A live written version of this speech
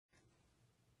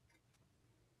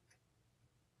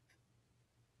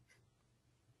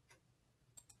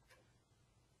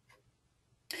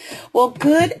Well,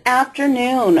 good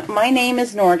afternoon. My name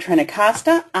is Nora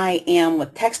Trinacosta. I am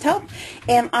with Text Help,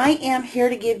 and I am here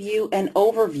to give you an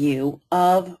overview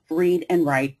of Read and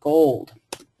Write Gold.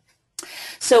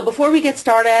 So before we get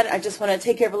started, I just want to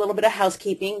take care of a little bit of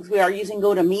housekeeping. We are using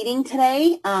GoToMeeting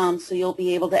today, so you'll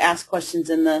be able to ask questions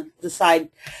in the side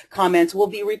comments. We'll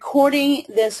be recording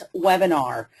this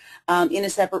webinar in a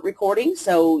separate recording,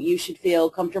 so you should feel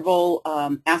comfortable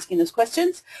asking those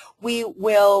questions. We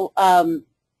will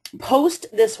post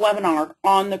this webinar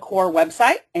on the core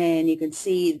website, and you can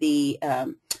see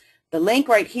the link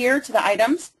right here to the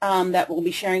items that we'll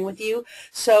be sharing with you.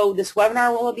 So this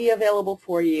webinar will be available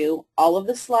for you. All of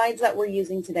the slides that we're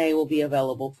using today will be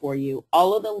available for you.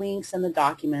 All of the links and the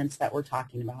documents that we're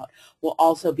talking about will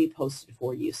also be posted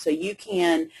for you. So you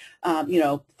can,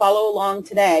 follow along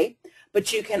today,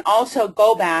 but you can also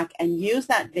go back and use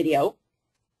that video.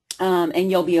 And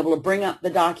you'll be able to bring up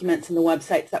the documents and the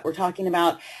websites that we're talking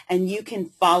about, and you can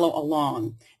follow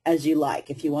along as you like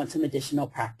if you want some additional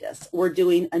practice. We're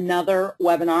doing another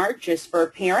webinar just for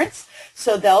parents,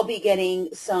 so they'll be getting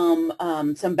some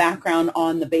background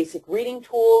on the basic reading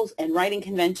tools and writing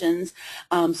conventions.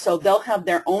 So they'll have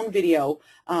their own video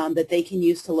that they can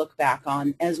use to look back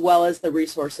on, as well as the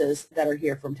resources that are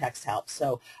here from Text Help.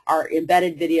 So our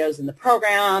embedded videos in the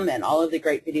program and all of the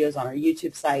great videos on our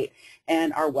YouTube site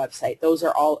and our website. Those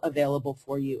are all available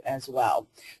for you as well.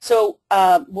 So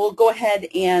we'll go ahead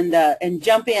and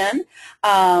jump in,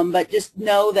 but just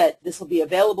know that this will be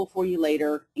available for you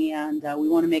later, and we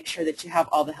want to make sure that you have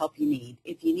all the help you need.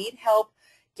 If you need help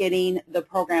getting the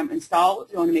program installed,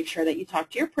 you want to make sure that you talk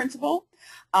to your principal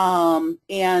and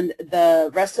the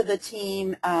rest of the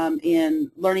team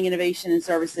in Learning Innovation and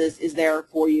Services is there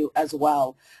for you as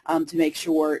well to make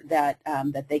sure that,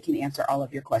 that they can answer all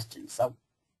of your questions. So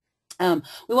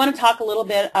we want to talk a little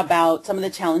bit about some of the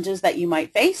challenges that you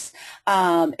might face,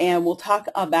 and we'll talk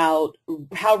about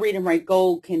how Read and Write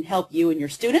Gold can help you and your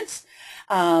students,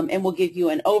 and we'll give you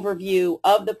an overview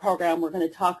of the program. We're going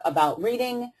to talk about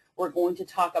reading, we're going to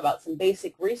talk about some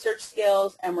basic research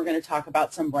skills, and we're going to talk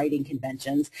about some writing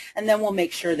conventions, and then we'll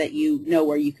make sure that you know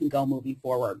where you can go moving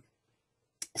forward.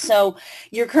 So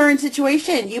your current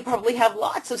situation, you probably have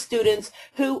lots of students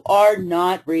who are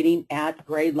not reading at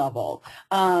grade level.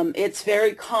 It's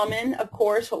very common, of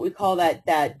course, what we call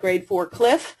that grade 4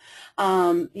 cliff.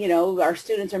 Our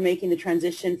students are making the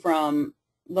transition from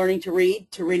learning to read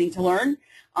to reading to learn.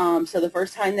 So the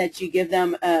first time that you give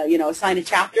them, assign a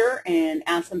chapter and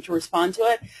ask them to respond to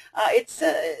it, it's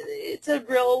a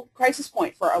real crisis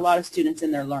point for a lot of students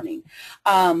in their learning.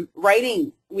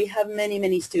 Writing, we have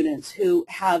many students who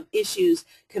have issues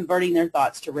converting their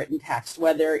thoughts to written text,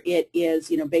 whether it is,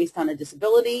 based on a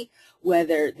disability,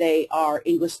 whether they are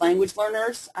English language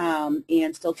learners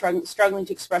and still struggling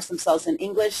to express themselves in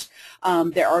English.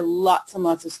 There are lots and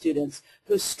lots of students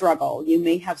who struggle. You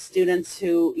may have students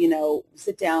who,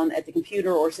 sit down at the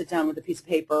computer or sit down with a piece of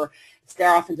paper,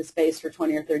 stare off into space for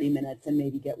 20 or 30 minutes and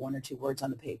maybe get 1 or 2 words on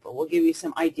the paper. We'll give you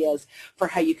some ideas for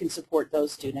how you can support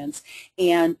those students.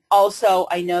 And also,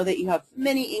 I know that you have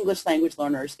many English language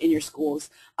learners in your schools,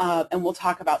 and we'll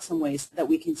talk about some ways that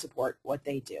we can support what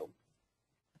they do.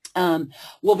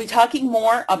 We'll be talking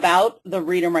more about the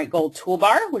Read and Write Gold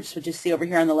toolbar, which you see over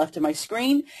here on the left of my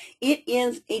screen. It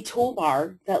is a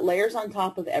toolbar that layers on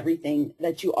top of everything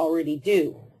that you already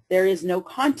do. There is no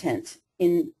content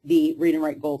in the Read and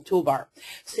Write Gold toolbar.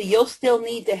 So you'll still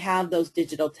need to have those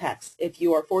digital texts. If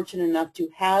you are fortunate enough to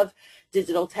have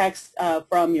digital text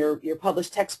from your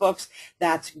published textbooks,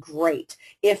 that's great.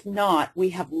 If not, we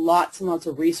have lots and lots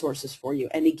of resources for you.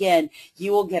 And again,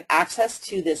 you will get access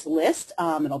to this list.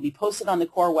 It'll be posted on the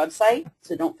core website,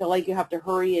 so don't feel like you have to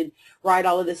hurry and write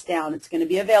all of this down. It's going to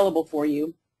be available for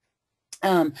you.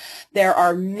 There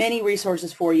are many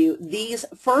resources for you. These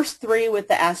first 3 with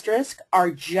the asterisk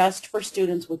are just for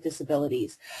students with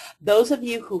disabilities. Those of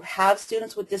you who have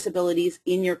students with disabilities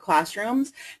in your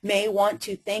classrooms may want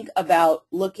to think about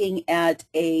looking at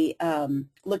a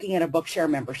Bookshare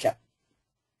membership.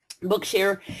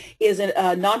 Bookshare is a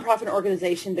nonprofit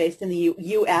organization based in the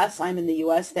U.S. I'm in the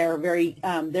U.S. They're very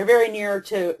near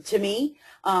to me,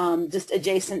 just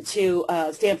adjacent to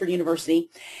Stanford University.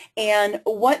 And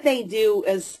what they do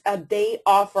is they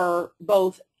offer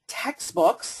both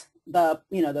textbooks, the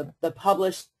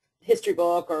published history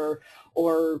book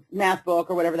or math book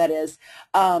or whatever that is,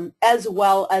 as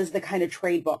well as the kind of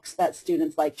trade books that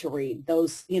students like to read.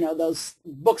 Those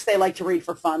books they like to read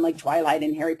for fun, like Twilight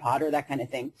and Harry Potter, that kind of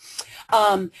thing.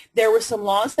 There were some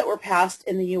laws that were passed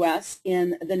in the U.S.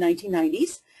 in the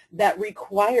 1990s that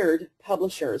required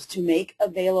publishers to make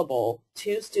available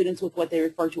to students with what they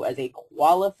refer to as a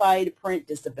qualified print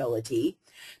disability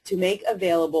to make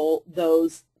available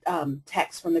those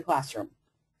texts from the classroom.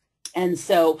 And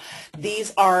so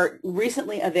these are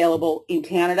recently available in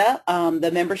Canada.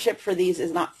 The membership for these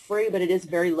is not free, but it is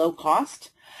very low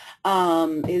cost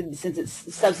since it's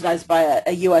subsidized by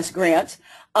a U.S. grant.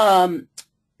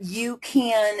 You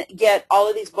can get all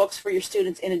of these books for your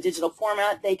students in a digital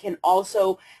format. They can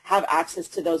also have access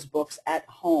to those books at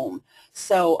home.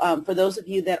 So for those of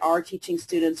you that are teaching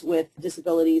students with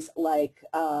disabilities like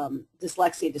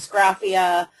dyslexia,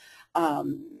 dysgraphia,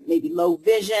 maybe low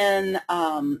vision,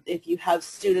 if you have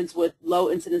students with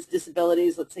low incidence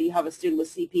disabilities, let's say you have a student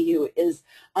with CP who is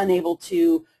unable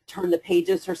to turn the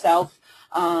pages herself,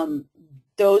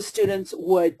 those students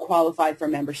would qualify for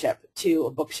membership to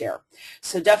a Bookshare.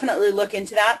 So definitely look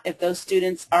into that if those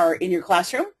students are in your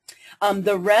classroom.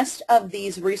 The rest of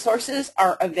these resources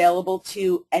are available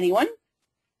to anyone.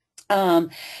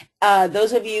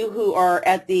 Those of you who are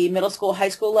at the middle school, high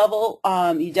school level,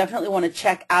 you definitely want to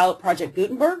check out Project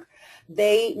Gutenberg.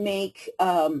 They make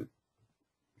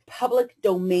public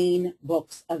domain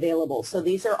books available. So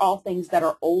these are all things that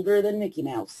are older than Mickey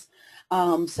Mouse.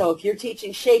 So if you're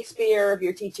teaching Shakespeare, if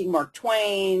you're teaching Mark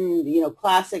Twain, you know,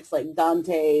 classics like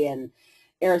Dante and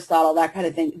Aristotle, that kind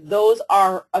of thing, those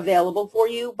are available for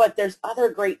you, but there's other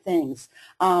great things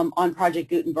on Project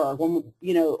Gutenberg. When,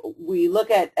 you know, we look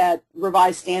at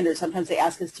revised standards, sometimes they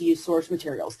ask us to use source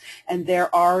materials, and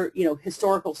there are, you know,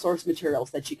 historical source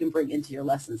materials that you can bring into your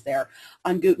lessons there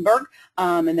on Gutenberg,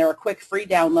 and they're a quick free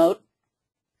download.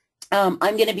 I'm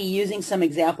going to be using some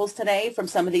examples today from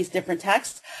some of these different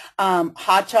texts.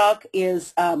 Hot Chalk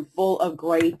is full of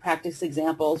great practice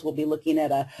examples. We'll be looking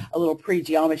at a little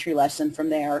pre-geometry lesson from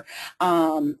there.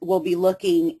 We'll be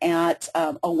looking at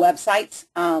a website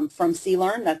from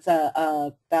CLearn. That's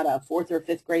about a 4th or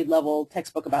 5th grade level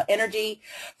textbook about energy.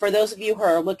 For those of you who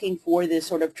are looking for this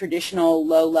sort of traditional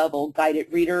low-level guided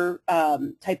reader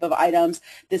type of items,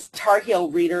 this Tar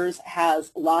Heel Readers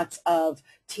has lots of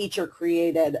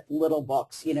teacher-created little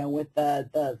books, you know, with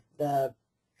the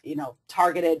you know,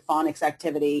 targeted phonics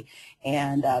activity,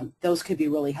 and those could be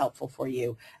really helpful for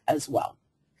you as well.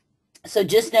 So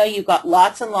just know you've got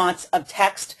lots and lots of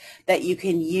text that you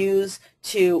can use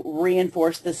to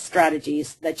reinforce the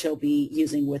strategies that you'll be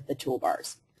using with the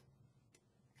toolbars.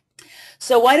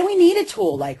 So why do we need a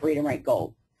tool like Read and Write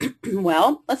Gold?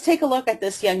 Well, let's take a look at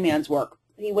this young man's work.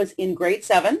 He was in grade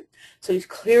 7, so he's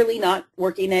clearly not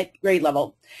working at grade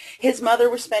level. His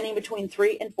mother was spending between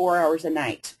 3 and 4 hours a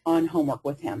night on homework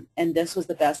with him, and this was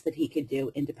the best that he could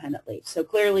do independently. So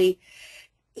clearly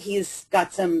he's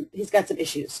got some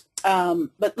issues.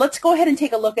 But let's go ahead and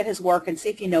take a look at his work and see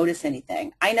if you notice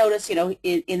anything. I notice, you know,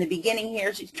 in the beginning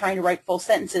here, she's trying to write full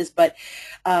sentences, but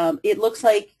it looks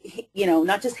like, you know,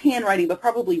 not just handwriting, but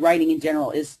probably writing in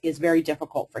general is very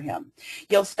difficult for him.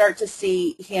 You'll start to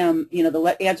see him, you know,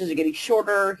 the answers are getting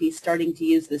shorter. He's starting to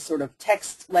use this sort of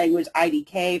text language,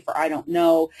 IDK, for I don't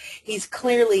know. He's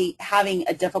clearly having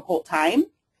a difficult time.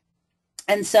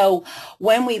 And so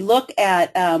when we look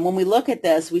at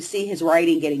this, we see his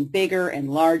writing getting bigger and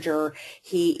larger.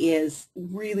 He is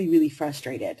really, really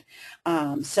frustrated.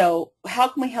 So how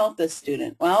can we help this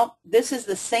student? Well, this is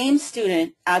the same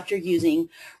student after using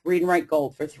Read and Write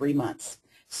Gold for 3 months.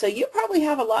 So you probably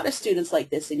have a lot of students like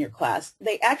this in your class.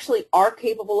 They actually are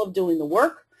capable of doing the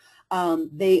work.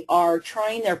 They are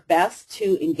trying their best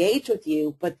to engage with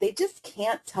you, but they just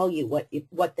can't tell you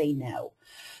what they know.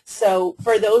 So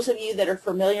for those of you that are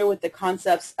familiar with the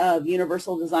concepts of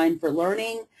universal design for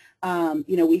learning,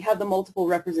 you know, we have the multiple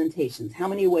representations. How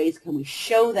many ways can we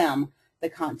show them the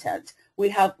content? We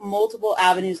have multiple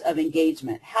avenues of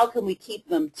engagement. How can we keep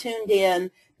them tuned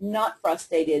in, not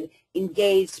frustrated,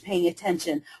 engaged, paying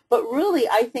attention? But really,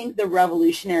 I think the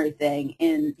revolutionary thing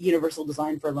in universal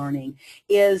design for learning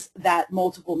is that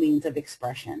multiple means of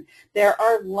expression. There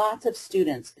are lots of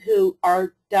students who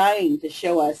are dying to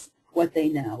show us what they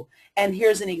know. And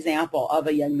here's an example of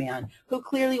a young man who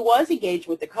clearly was engaged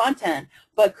with the content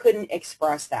but couldn't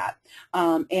express that.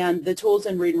 And the tools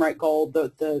in Read and Write Gold,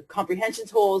 the comprehension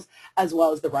tools as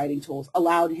well as the writing tools,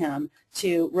 allowed him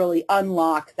to really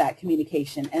unlock that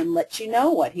communication and let you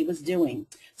know what he was doing.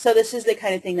 So this is the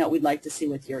kind of thing that we'd like to see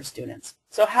with your students.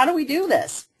 So how do we do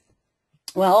this?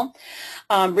 Well,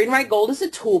 Read and Write Gold is a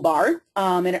toolbar,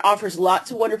 and it offers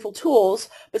lots of wonderful tools,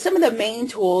 but some of the main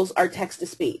tools are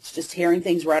text-to-speech, just hearing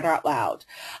things read out loud.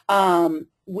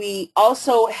 We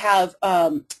also have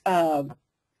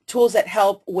tools that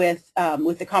help with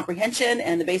the comprehension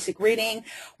and the basic reading.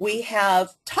 We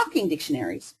have talking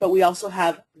dictionaries, but we also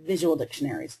have visual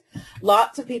dictionaries.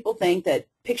 Lots of people think that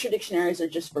picture dictionaries are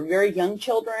just for very young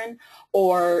children,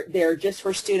 or they're just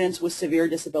for students with severe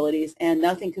disabilities, and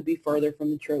nothing could be further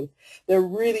from the truth. They're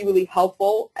really, really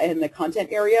helpful in the content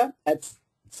area. That's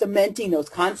cementing those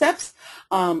concepts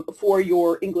for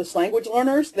your English language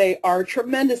learners. They are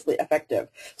tremendously effective.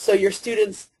 So your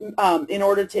students, in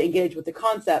order to engage with the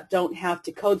concept, don't have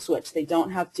to code switch. They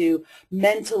don't have to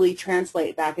mentally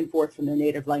translate back and forth from their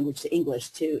native language to English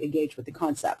to engage with the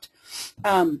concept.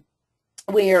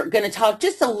 We're going to talk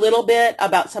just a little bit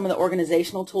about some of the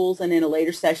organizational tools, and in a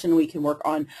later session we can work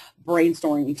on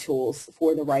brainstorming tools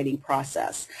for the writing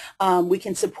process. We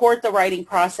can support the writing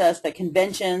process, the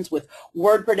conventions with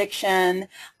word prediction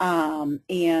and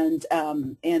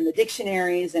the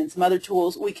dictionaries and some other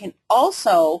tools. We can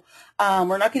also,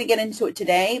 we're not going to get into it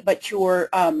today, but your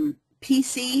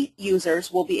PC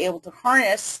users will be able to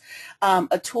harness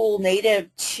a tool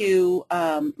native to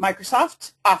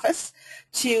Microsoft Office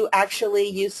to actually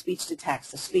use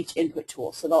speech-to-text, a speech input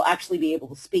tool. So they'll actually be able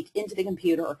to speak into the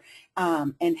computer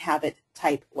and have it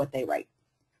type what they write.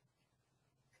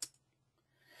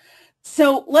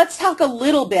 So let's talk a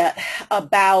little bit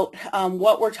about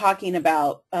what we're talking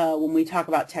about when we talk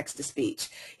about text-to-speech.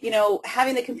 You know,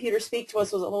 having the computer speak to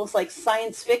us was almost like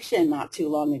science fiction not too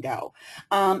long ago.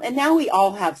 And now we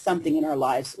all have something in our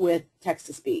lives with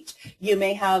text-to-speech. You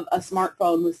may have a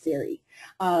smartphone with Siri.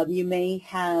 You may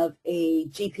have a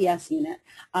GPS unit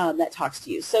that talks to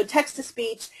you. So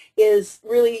text-to-speech is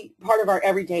really part of our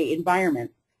everyday environment.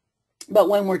 But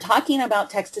when we're talking about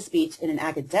text-to-speech in an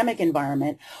academic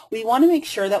environment, we want to make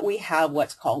sure that we have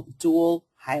what's called dual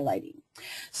highlighting.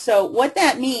 So what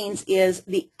that means is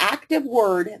the active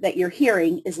word that you're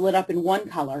hearing is lit up in one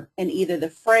color, and either the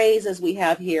phrase as we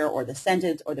have here or the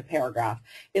sentence or the paragraph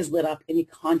is lit up in a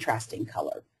contrasting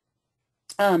color.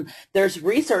 There's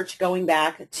research going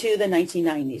back to the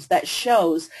 1990s that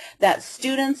shows that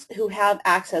students who have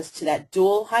access to that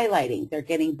dual highlighting, they're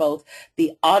getting both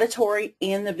the auditory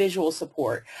and the visual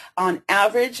support. On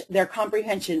average, their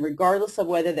comprehension, regardless of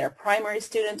whether they're primary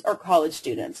students or college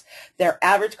students, their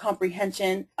average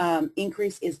comprehension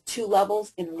increase is 2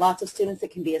 levels. In lots of students, it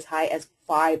can be as high as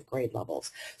 5 grade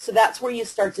levels. So that's where you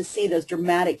start to see those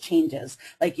dramatic changes,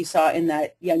 like you saw in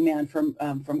that young man from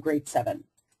grade 7.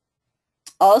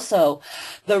 Also,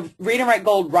 the Read and Write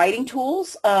Gold writing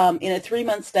tools in a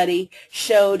 3-month study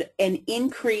showed an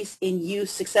increase in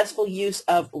successful use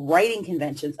of writing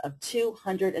conventions of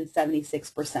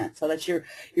 276%. So that's your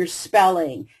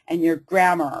spelling and your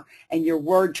grammar and your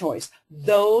word choice.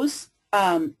 Those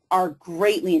are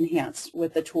greatly enhanced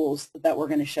with the tools that we're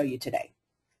going to show you today.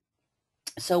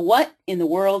 So what in the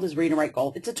world is Read and Write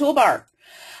Gold? It's a toolbar.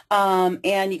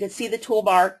 And you can see the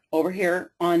toolbar over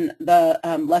here on the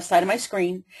left side of my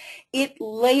screen. It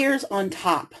layers on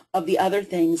top of the other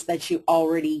things that you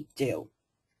already do.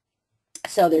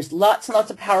 So there's lots and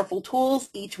lots of powerful tools,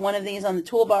 each one of these on the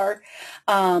toolbar.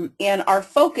 And our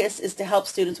focus is to help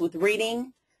students with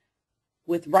reading,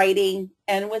 with writing,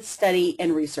 and with study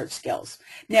and research skills.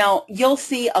 Now, you'll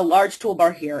see a large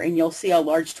toolbar here, and you'll see a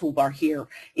large toolbar here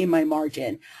in my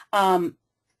margin.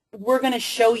 We're going to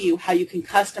show you how you can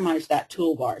customize that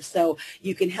toolbar so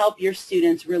you can help your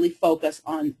students really focus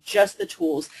on just the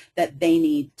tools that they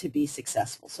need to be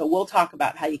successful. So we'll talk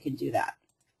about how you can do that.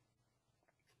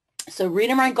 So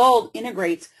Read and Write Gold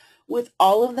integrates with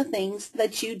all of the things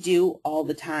that you do all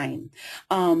the time.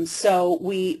 So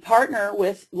we partner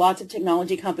with lots of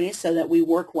technology companies so that we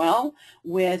work well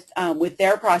with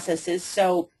their processes.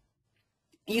 So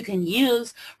you can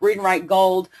use Read and Write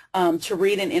Gold to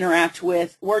read and interact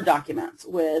with Word documents,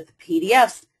 with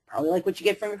PDFs, probably like what you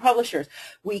get from your publishers.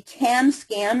 We can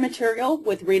scan material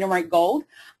with Read and Write Gold,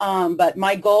 but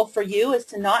my goal for you is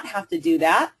to not have to do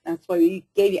that. That's why we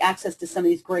gave you access to some of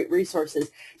these great resources.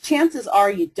 Chances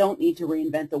are you don't need to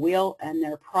reinvent the wheel, and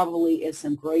there probably is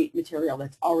some great material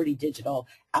that's already digital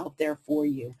out there for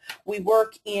you. We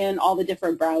work in all the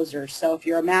different browsers, so if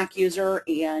you're a Mac user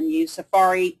and use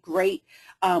Safari, great.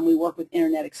 We work with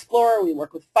Internet Explorer, we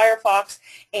work with Firefox,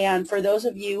 and for those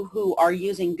of you who are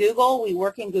using Google, we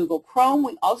work in Google Chrome.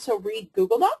 We also read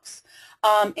Google Docs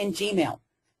and Gmail.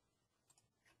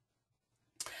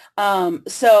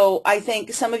 So I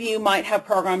think some of you might have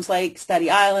programs like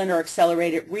Study Island or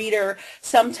Accelerated Reader.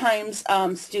 Sometimes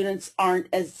students aren't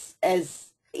as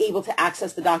able to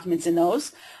access the documents in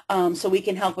those, so we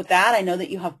can help with that. I know that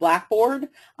you have Blackboard,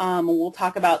 and we'll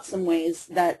talk about some ways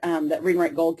that, that Read and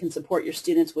Write Gold can support your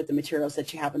students with the materials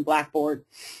that you have in Blackboard.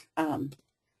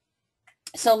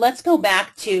 So let's go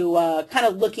back to kind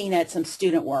of looking at some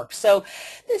student work. So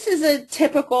this is a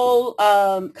typical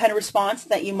kind of response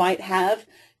that you might have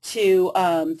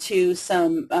to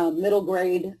some middle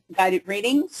grade guided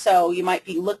reading. So you might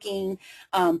be looking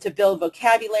to build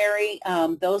vocabulary.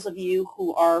 Those of you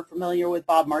who are familiar with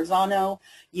Bob Marzano,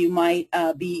 you might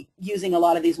be using a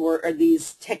lot of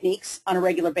these techniques on a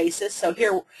regular basis. So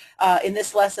here in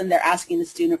this lesson, they're asking the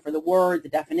student for the word, the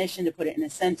definition, to put it in a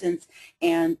sentence,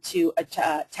 and to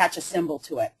attach a symbol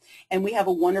to it. And we have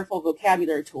a wonderful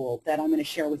vocabulary tool that I'm going to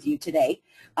share with you today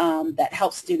that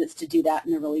helps students to do that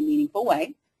in a really meaningful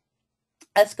way.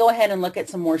 Let's go ahead and look at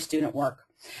some more student work.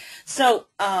 So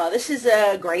this is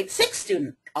a grade 6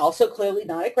 student, also clearly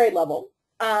not at grade level.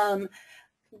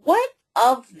 What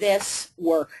of this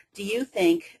work do you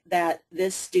think that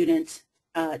this student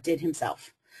did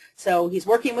himself? So he's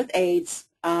working with aides,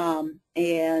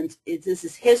 and this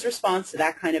is his response to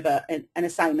that kind of an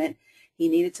assignment. He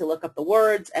needed to look up the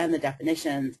words and the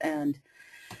definitions. And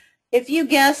if you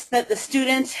guessed that the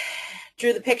student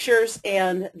drew the pictures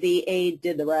and the aide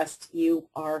did the rest, you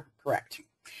are correct.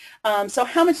 So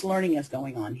how much learning is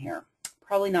going on here?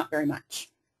 Probably not very much.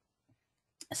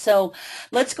 So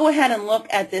let's go ahead and look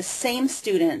at this same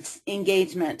student's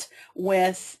engagement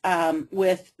with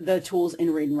the tools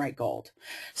in Read and Write Gold.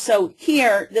 So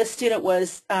here, this student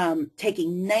was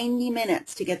taking 90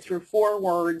 minutes to get through 4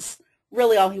 words.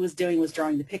 Really all he was doing was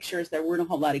drawing the pictures. There weren't a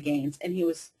whole lot of gains, and he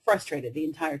was frustrated the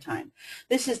entire time.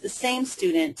 This is the same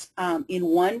student in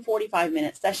one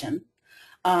 45-minute session.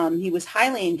 He was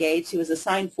highly engaged. He was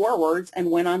assigned 4 words and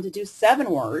went on to do 7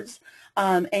 words.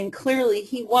 And clearly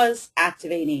he was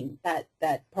activating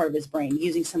that part of his brain,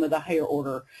 using some of the higher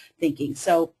order thinking.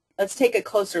 So let's take a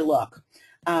closer look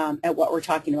at what we're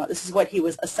talking about. This is what he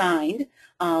was assigned,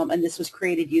 and this was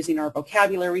created using our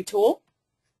vocabulary tool.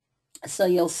 So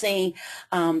you'll see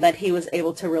that he was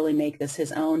able to really make this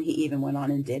his own. He even went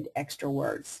on and did extra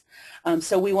words.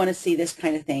 So we want to see this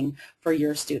kind of thing for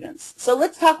your students. So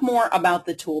let's talk more about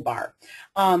the toolbar.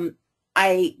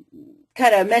 I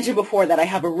kind of mentioned before that I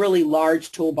have a really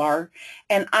large toolbar,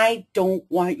 and I don't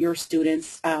want your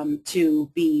students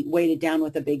to be weighted down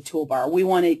with a big toolbar. We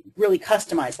want to really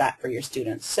customize that for your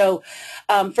students. So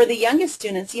for the youngest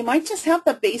students, you might just have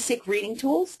the basic reading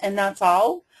tools, and that's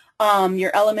all. Your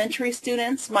elementary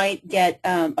students might get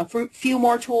a few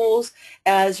more tools.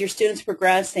 As your students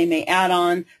progress, they may add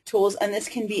on tools, and this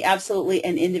can be absolutely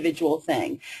an individual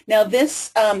thing. Now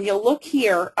this, you'll look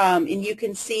here, and you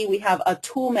can see we have a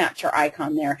tool matcher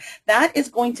icon there. That is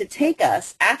going to take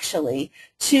us actually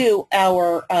to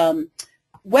our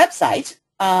website,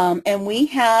 and we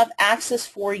have access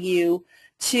for you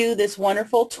to this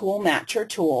wonderful tool matcher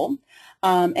tool.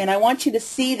 And I want you to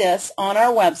see this on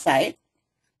our website.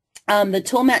 The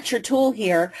Tool Matcher tool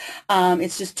here,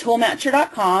 it's just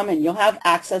toolmatcher.com, and you'll have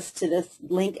access to this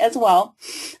link as well.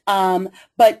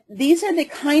 But these are the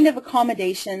kind of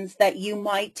accommodations that you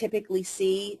might typically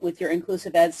see with your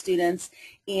inclusive ed students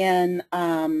in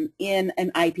an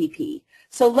IPP.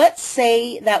 So let's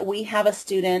say that we have a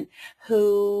student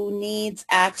who needs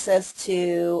access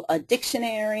to a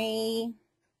dictionary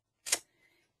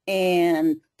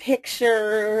and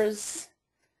pictures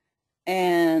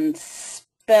and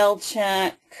spell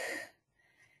check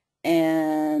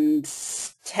and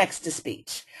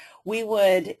text-to-speech. We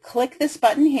would click this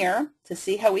button here to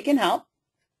see how we can help.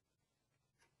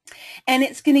 And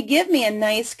it's going to give me a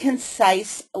nice,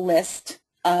 concise list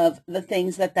of the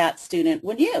things that that student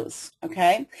would use,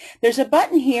 okay? There's a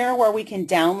button here where we can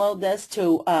download this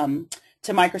to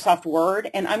Microsoft Word,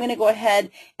 and I'm going to go ahead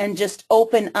and just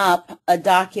open up a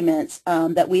document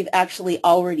that we've actually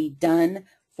already done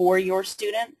for your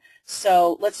student.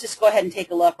 So let's just go ahead and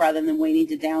take a look rather than waiting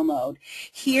to download.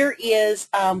 Here is,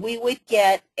 we would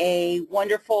get a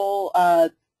wonderful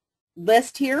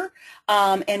list here,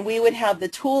 and we would have the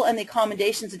tool and the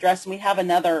accommodations address, and we have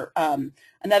another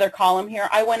column here.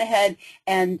 I went ahead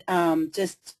and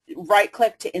just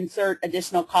right-click to insert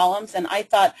additional columns, and I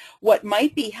thought what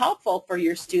might be helpful for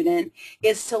your student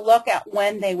is to look at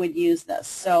when they would use this.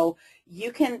 So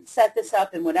you can set this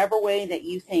up in whatever way that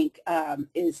you think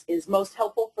is most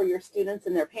helpful for your students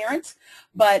and their parents.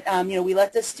 But you know, we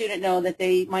let the student know that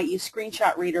they might use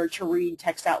Screenshot Reader to read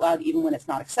text out loud even when it's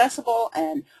not accessible,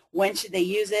 and when should they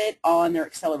use it on their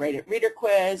accelerated reader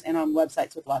quiz and on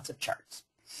websites with lots of charts.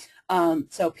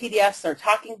 So PDFs are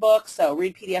talking books, so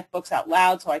read PDF books out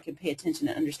loud so I can pay attention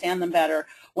and understand them better.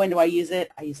 When do I use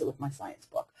it? I use it with my science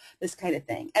book, this kind of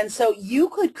thing. And so you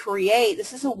could create,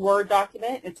 this is a Word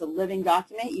document, it's a living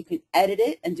document, you can edit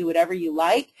it and do whatever you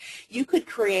like. You could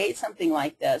create something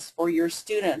like this for your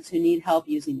students who need help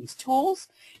using these tools.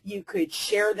 You could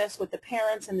share this with the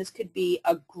parents, and this could be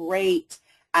a great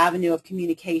avenue of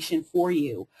communication for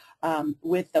you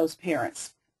with those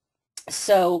parents.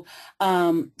 So,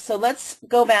 so let's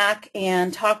go back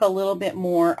and talk a little bit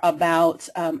more about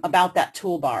that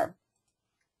toolbar.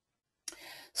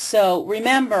 So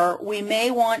remember, we may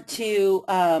want to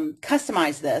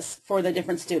customize this for the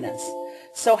different students.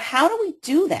 So how do we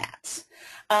do that?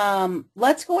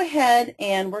 Let's go ahead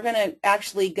and we're going to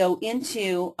actually go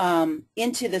into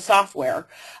the software.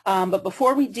 But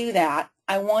before we do that,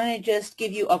 I want to just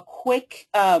give you a quick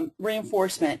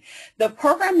reinforcement. The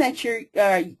program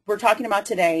that we're talking about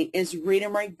today is Read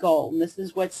and Write Gold, and this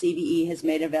is what CBE has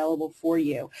made available for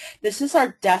you. This is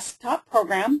our desktop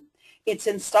program. It's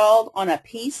installed on a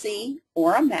PC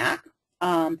or a Mac,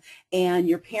 and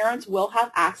your parents will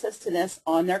have access to this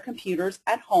on their computers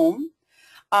at home.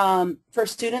 For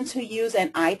students who use an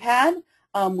iPad,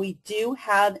 we do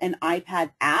have an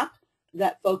iPad app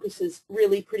that focuses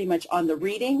really pretty much on the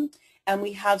reading, and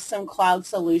we have some cloud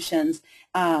solutions.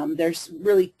 There's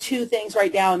really two things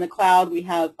right now in the cloud. We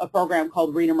have a program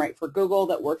called Read and Write for Google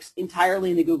that works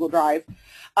entirely in the Google Drive,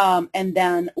 and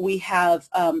then we have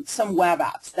some web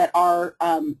apps that are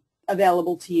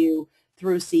available to you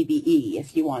through CBE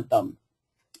if you want them.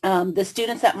 The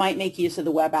students that might make use of the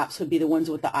web apps would be the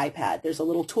ones with the iPad. There's a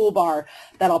little toolbar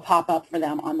that'll pop up for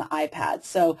them on the iPad.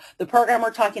 So the program we're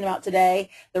talking about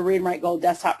today, the Read and Write Gold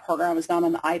desktop program, is not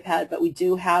on the iPad, but we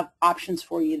do have options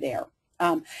for you there.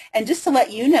 And just to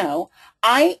let you know,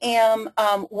 I am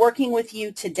working with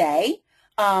you today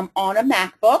on a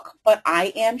MacBook, but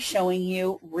I am showing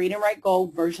you Read and Write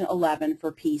Gold version 11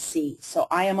 for PC. So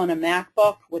I am on a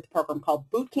MacBook with a program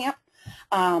called Boot Camp.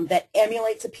 That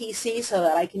emulates a PC so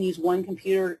that I can use one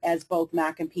computer as both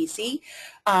Mac and PC.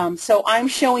 So I'm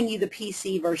showing you the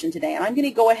PC version today, and I'm going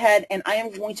to go ahead and I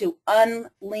am going to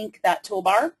unlink that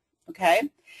toolbar, okay?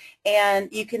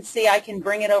 And you can see I can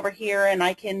bring it over here and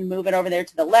I can move it over there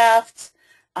to the left.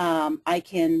 I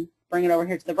can bring it over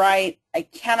here to the right. I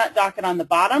cannot dock it on the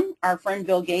bottom. Our friend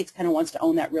Bill Gates kind of wants to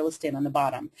own that real estate on the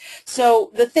bottom.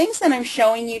 So the things that I'm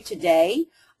showing you today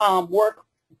work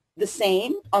the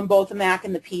same on both the Mac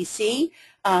and the PC.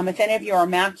 If any of you are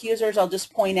Mac users, I'll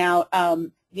just point out,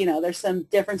 you know, there's some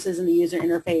differences in the user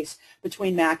interface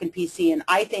between Mac and PC, and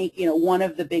I think, you know, one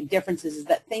of the big differences is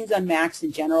that things on Macs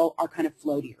in general are kind of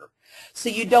floatier. So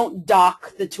you don't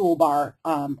dock the toolbar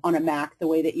on a Mac the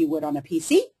way that you would on a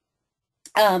PC.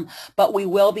 But we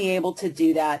will be able to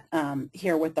do that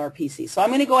here with our PC. So I'm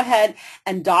going to go ahead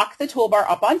and dock the toolbar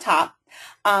up on top.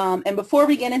 And before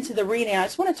we get into the reading, I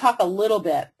just want to talk a little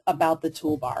bit about the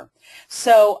toolbar.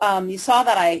 So you saw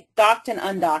that I docked and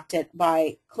undocked it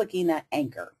by clicking that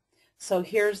anchor. So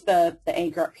here's the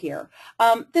anchor up here.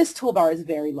 This toolbar is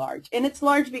very large, and it's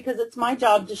large because it's my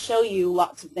job to show you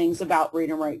lots of things about Read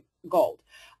and Write Gold.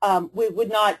 We would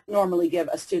not normally give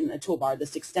a student a toolbar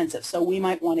this extensive, so we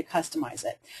might want to customize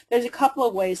it. There's a couple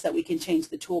of ways that we can change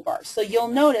the toolbar. So you'll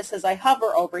notice as I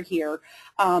hover over here,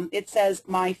 it says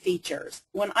My Features.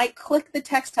 When I click the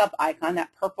Text Hub icon,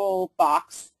 that purple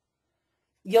box,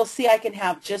 you'll see I can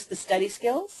have just the study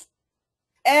skills,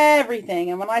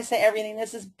 everything. And when I say everything,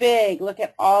 this is big. Look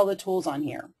at all the tools on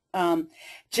here.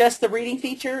 Just the reading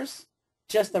features,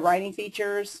 just the writing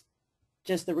features,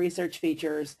 just the research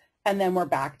features, and then we're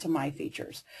back to My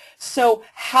Features. So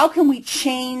how can we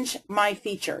change My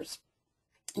Features?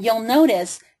 You'll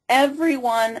notice every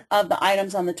one of the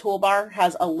items on the toolbar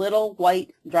has a little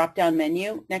white drop-down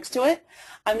menu next to it.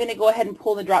 I'm going to go ahead and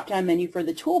pull the drop-down menu for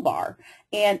the toolbar,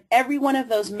 and every one of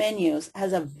those menus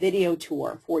has a video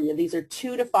tour for you. These are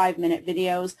 2 to 5 minute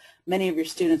videos. Many of your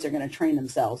students are going to train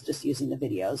themselves just using the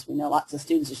videos. We know lots of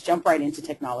students just jump right into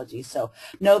technology, so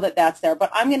know that that's there. But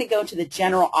I'm going to go to the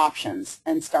general options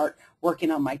and start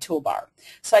working on my toolbar.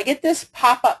 So I get this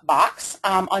pop-up box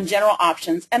on general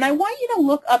options, and I want you to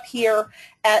look up here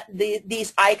at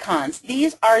these icons.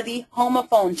 These are the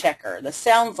homophone checker, the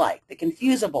sounds like, the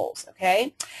confusables,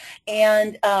 okay?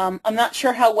 And I'm not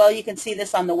sure how well you can see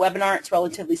this on the webinar. It's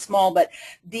relatively small, but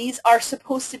these are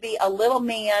supposed to be a little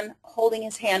man holding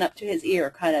his hand up to his ear,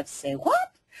 kind of say,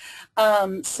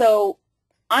 what? So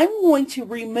I'm going to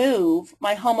remove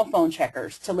my homophone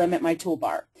checkers to limit my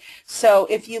toolbar. So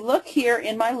if you look here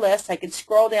in my list, I can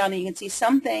scroll down and you can see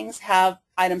some things have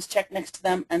items checked next to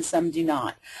them and some do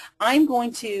not. I'm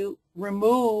going to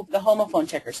remove the homophone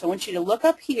checker. So I want you to look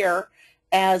up here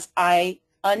as I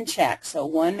uncheck. So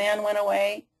 1 man went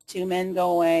away, 2 men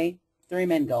go away, 3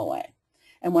 men go away.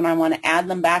 And when I want to add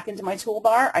them back into my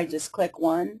toolbar, I just click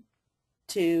 1,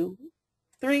 2,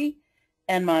 3,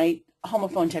 and my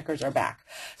homophone checkers are back.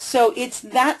 So it's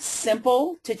that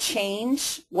simple to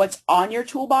change what's on your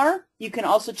toolbar. You can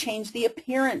also change the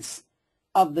appearance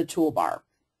of the toolbar.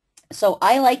 So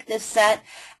I like this set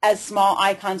as small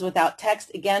icons without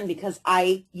text, again, because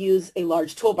I use a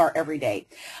large toolbar every day.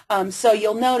 So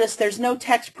you'll notice there's no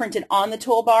text printed on the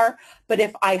toolbar, but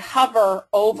if I hover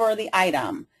over the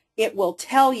item, it will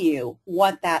tell you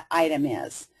what that item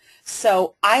is.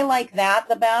 So I like that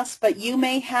the best, but you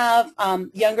may have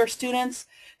younger students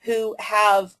who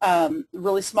have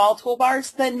really small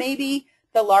toolbars, then maybe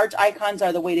the large icons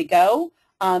are the way to go.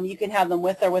 You can have them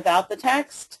with or without the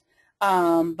text.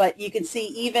 But you can see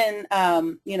even,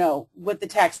 you know, with the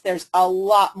text, there's a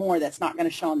lot more that's not going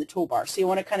to show on the toolbar. So you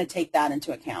want to kind of take that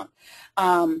into account.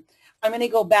 I'm going to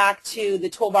go back to the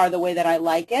toolbar the way that I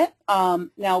like it.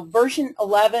 Now, version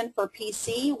 11 for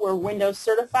PC, we're Windows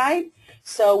certified.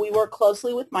 So we work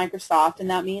closely with Microsoft, and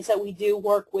that means that we do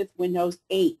work with Windows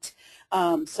 8.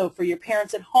 So for your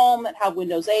parents at home that have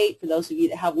Windows 8, for those of you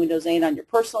that have Windows 8 on your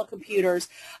personal computers,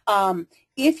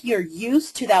 if you're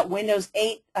used to that Windows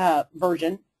 8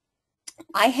 version,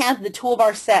 I have the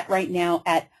toolbar set right now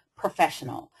at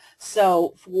Professional.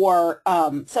 So for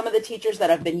some of the teachers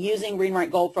that have been using Read&Write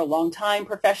Gold for a long time,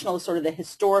 Professional is sort of the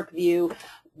historic view,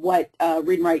 what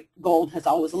Read&Write Gold has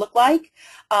always looked like.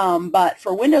 But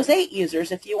for Windows 8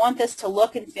 users, if you want this to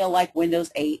look and feel like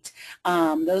Windows 8,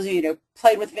 those of you that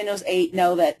played with Windows 8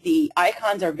 know that the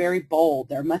icons are very bold.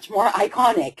 They're much more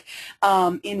iconic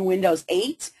in Windows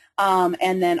 8.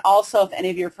 And then also, if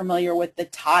any of you are familiar with the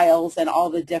tiles and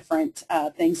all the different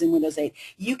things in Windows 8,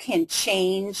 you can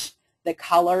change the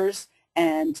colors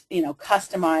and, you know,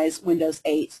 customize Windows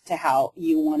 8 to how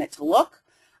you want it to look.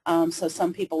 So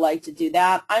some people like to do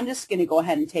that. I'm just going to go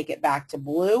ahead and take it back to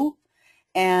blue,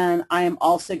 and I am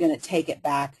also going to take it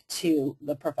back to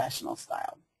the Professional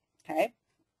style. Okay.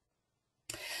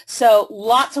 So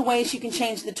lots of ways you can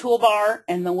change the toolbar,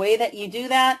 and the way that you do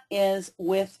that is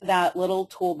with that little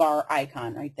toolbar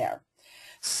icon right there.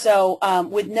 So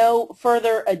with no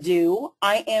further ado,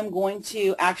 I am going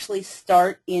to actually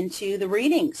start into the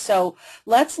reading. So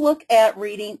let's look at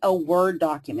reading a Word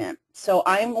document. So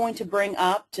I'm going to bring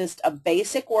up just a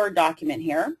basic Word document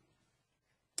here.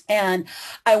 And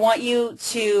I want you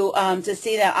to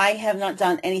see that I have not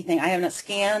done anything. I have not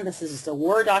scanned. This is just a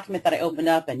Word document that I opened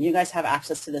up, and you guys have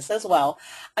access to this as well.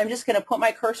 I'm just going to put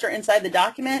my cursor inside the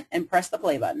document and press the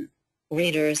play button.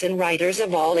 Readers and writers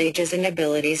of all ages and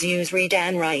abilities use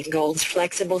Read&Write Gold's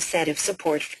flexible set of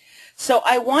support. So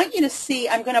I want you to see,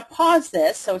 I'm going to pause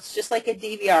this, so it's just like a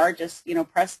DVR, just, you know,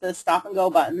 press the stop and go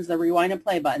buttons, the rewind and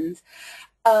play buttons.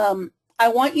 I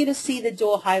want you to see the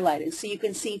dual highlighting. So you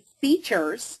can see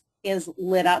features is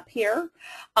lit up here,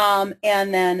 and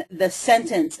then the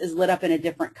sentence is lit up in a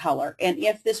different color. And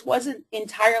if this wasn't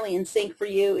entirely in sync for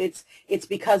you, it's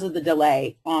because of the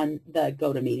delay on the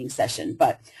GoToMeeting session.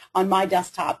 But on my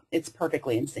desktop, it's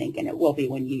perfectly in sync, and it will be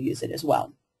when you use it as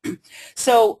well.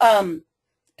 So,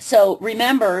 so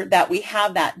remember that we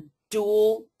have that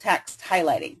dual text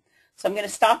highlighting. So I'm going to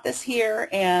stop this here,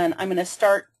 and I'm going to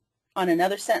start on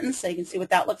another sentence so you can see what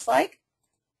that looks like.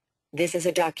 This is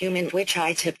a document which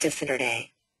I typed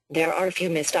yesterday. There are a few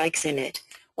mistakes in it.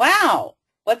 Wow,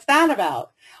 what's that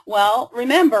about? Well,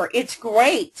 remember, it's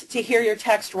great to hear your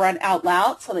text read out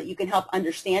loud so that you can help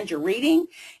understand your reading.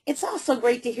 It's also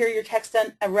great to hear your text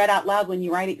read out loud when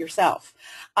you write it yourself.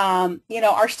 You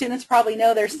know, our students probably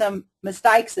know there's some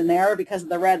mistakes in there because of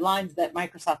the red lines that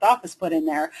Microsoft Office put in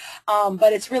there,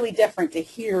 but it's really different to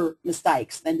hear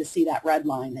mistakes than to see that red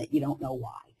line that you don't know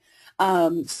why.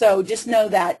 So just know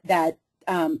that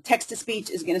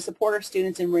text-to-speech is going to support our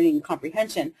students in reading and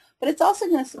comprehension, but it's also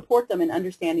going to support them in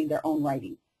understanding their own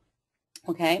writing.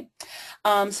 Okay,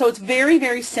 so it's very,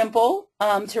 very simple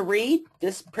to read.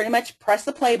 Just pretty much press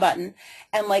the play button,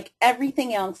 and like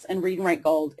everything else in Read&Write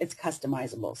Gold, it's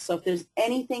customizable. So if there's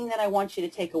anything that I want you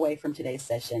to take away from today's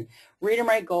session,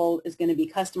 Read&Write Gold is going to be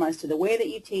customized to the way that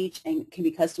you teach and can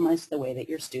be customized to the way that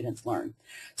your students learn.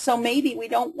 So maybe we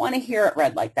don't want to hear it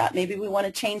read like that. Maybe we want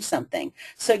to change something.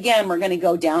 So again, we're going to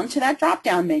go down to that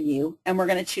drop-down menu, and we're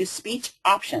going to choose Speech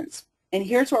Options. And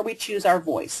here's where we choose our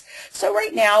voice. So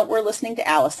right now, we're listening to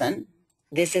Allison.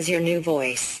 This is your new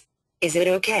voice. Is it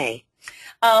okay?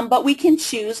 But we can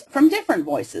choose from different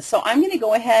voices. So I'm going to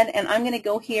go ahead and I'm going to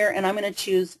go here and I'm going to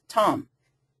choose Tom.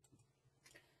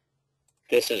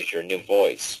 This is your new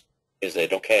voice. Is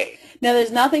it okay? Now, there's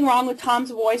nothing wrong with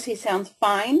Tom's voice. He sounds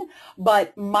fine.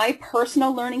 But my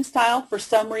personal learning style, for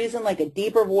some reason, like a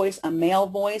deeper voice, a male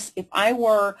voice, if I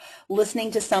were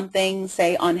listening to something,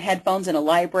 say, on headphones in a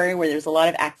library where there's a lot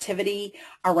of activity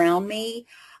around me,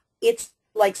 it's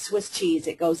like Swiss cheese.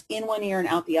 It goes in one ear and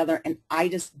out the other, and I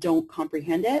just don't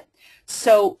comprehend it.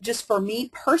 So just for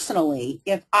me personally,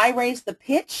 if I raise the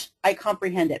pitch, I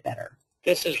comprehend it better.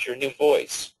 This is your new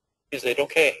voice. Is it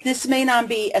okay? This may not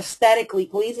be aesthetically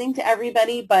pleasing to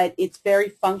everybody, but it's very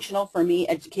functional for me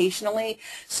educationally.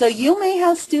 So you may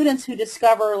have students who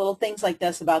discover little things like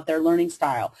this about their learning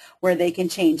style where they can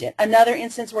change it. Another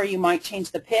instance where you might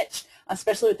change the pitch,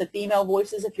 especially with the female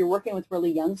voices, if you're working with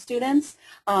really young students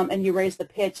and you raise the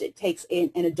pitch, it takes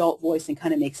an adult voice and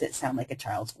kind of makes it sound like a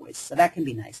child's voice. So that can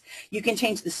be nice. You can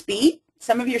change the speed.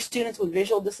 Some of your students with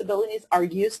visual disabilities are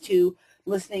used to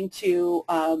listening to,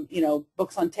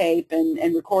 books on tape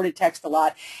and recorded text a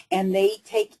lot, and they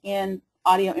take in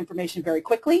audio information very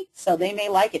quickly, so they may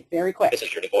like it very quick. This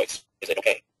is your new voice. Is it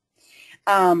okay?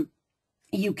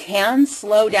 You can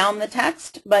slow down the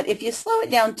text, but if you slow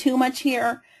it down too much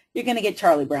here, you're going to get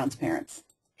Charlie Brown's parents.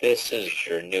 This is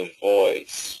your new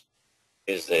voice.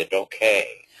 Is it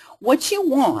okay? What you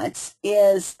want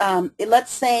is,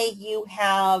 let's say you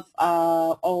have,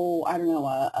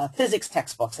 a physics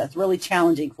textbook that's really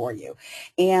challenging for you,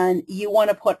 and you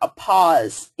want to put a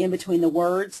pause in between the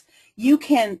words. You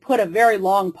can put a very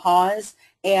long pause,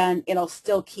 and it'll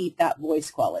still keep that voice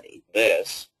quality.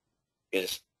 This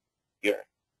is your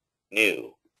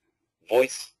new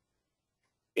voice.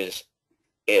 Is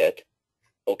it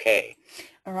okay?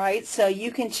 All right, so you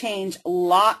can change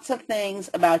lots of things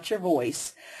about your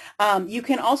voice. You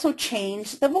can also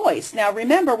change the voice. Now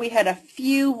remember, we had a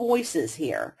few voices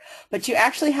here, but you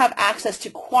actually have access to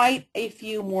quite a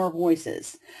few more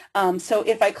voices. So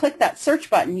if I click that search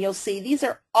button, you'll see these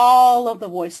are all of the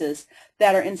voices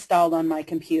that are installed on my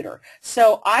computer.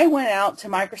 So I went out to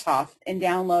Microsoft and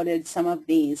downloaded some of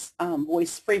these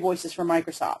free voices from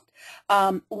Microsoft.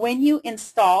 When you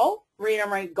install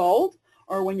Read&Write Gold,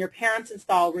 or when your parents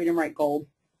install Read&Write Gold,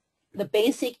 the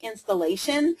basic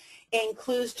installation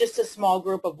includes just a small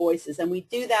group of voices, and we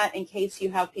do that in case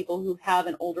you have people who have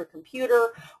an older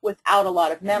computer without a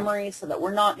lot of memory, so that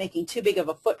we're not making too big of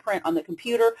a footprint on the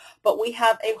computer, but we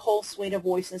have a whole suite of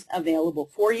voices available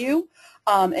for you.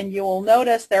 And you will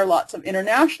notice there are lots of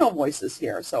international voices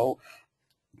here. So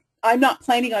I'm not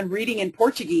planning on reading in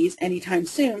Portuguese anytime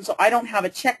soon, so I don't have a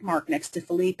check mark next to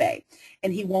Felipe,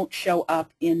 and he won't show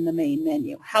up in the main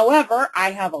menu. However, I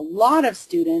have a lot of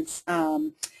students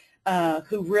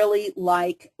who really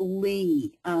like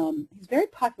Lee. He's very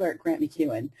popular at Grant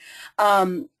McEwen.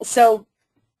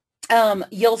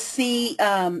 You'll see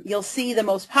the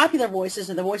most popular voices,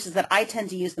 or the voices that I tend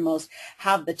to use the most,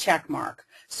 have the check mark.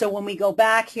 So when we go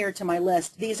back here to my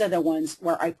list, these are the ones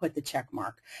where I put the check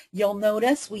mark. You'll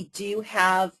notice we do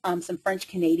have some French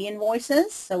Canadian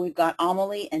voices. So we've got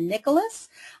Amelie and Nicholas.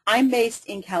 I'm based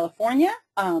in California,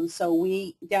 so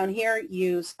we down here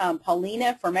use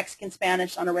Paulina for Mexican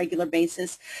Spanish on a regular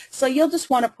basis. So you'll just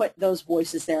want to put those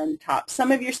voices there on the top.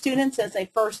 Some of your students, as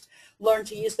they first learn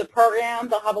to use the program,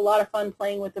 they'll have a lot of fun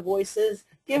playing with the voices.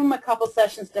 Give them a couple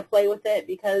sessions to play with it,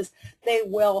 because they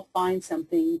will find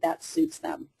something that suits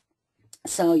them.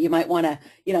 So you might want to,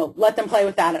 let them play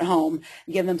with that at home,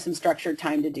 give them some structured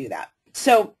time to do that.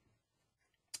 So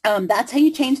that's how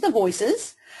you change the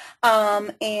voices.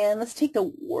 And let's take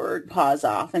the word pause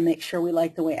off and make sure we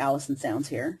like the way Allison sounds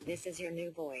here. This is your new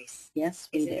voice. Yes,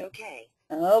 we do. Is it okay?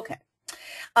 Okay.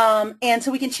 And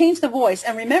so we can change the voice.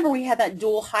 And remember, we had that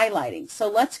dual highlighting. So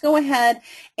let's go ahead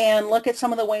and look at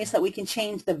some of the ways that we can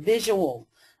change the visual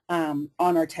on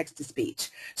our text-to-speech.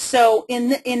 So in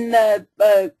the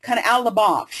kind of out of the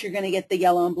box, you're going to get the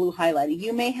yellow and blue highlighting.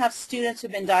 You may have students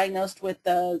who've been diagnosed with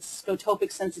the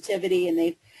scotopic sensitivity, and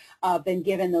they've been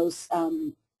given those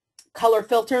color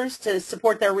filters to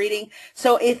support their reading.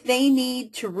 So if they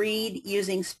need to read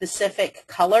using specific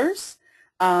colors,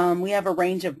 we have a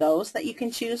range of those that you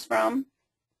can choose from.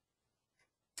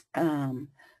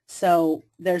 So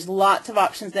there's lots of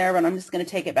options there, but I'm just going to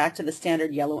take it back to the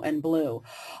standard yellow and blue.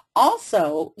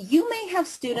 Also, you may have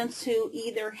students who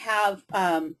either have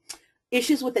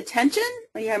issues with attention,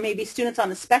 or you have maybe students on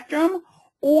the spectrum,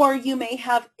 or you may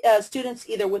have students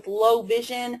either with low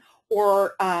vision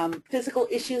or physical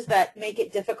issues that make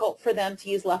it difficult for them to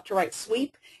use left to right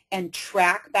sweep and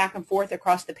track back and forth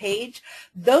across the page.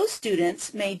 Those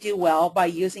students may do well by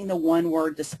using the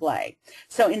one-word display.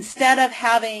 So instead of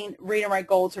having Read&Write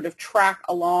Gold sort of track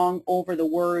along over the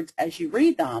words as you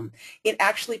read them, it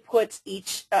actually puts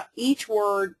each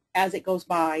word as it goes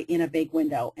by in a big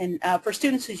window. And for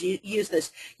students who use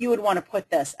this, you would want to put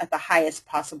this at the highest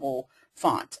possible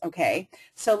font, okay?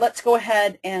 So let's go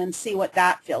ahead and see what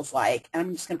that feels like.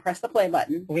 I'm just going to press the play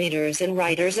button. Readers and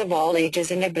writers of all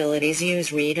ages and abilities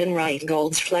use Read&Write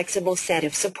Gold's flexible set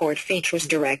of support features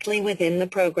directly within the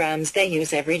programs they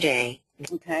use every day.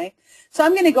 Okay, so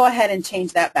I'm going to go ahead and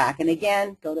change that back. And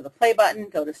again, go to the play button,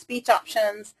 go to speech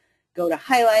options, go to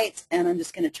highlights, and I'm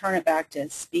just going to turn it back to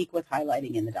speak with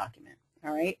highlighting in the document.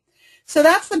 All right, So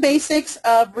that's the basics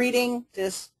of reading.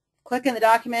 Just click in the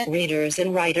document. Readers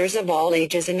and writers of all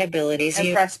ages and abilities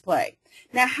and press play.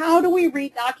 Now, how do we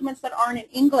read documents that aren't in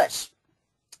English?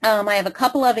 I have a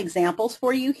couple of examples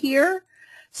for you here.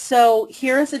 So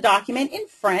here is a document in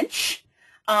French,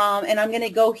 and I'm going to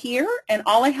go here, and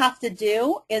all I have to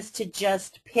do is to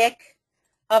just pick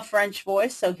a French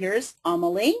voice. So here's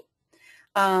Amelie.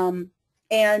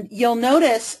 And you'll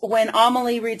notice when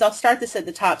Amelie reads, I'll start this at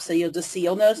the top so you'll just see,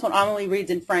 you'll notice when Amelie reads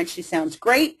in French, she sounds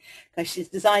great because she's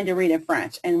designed to read in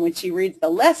French. And when she reads the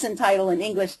lesson title in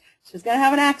English, she's going to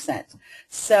have an accent.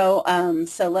 So,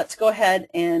 so let's go ahead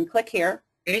and click here.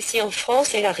 Lucie en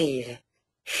France, elle arrive.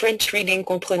 French Reading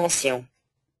Comprehension.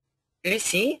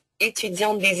 Lucie,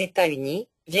 étudiante des États-Unis,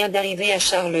 vient d'arriver à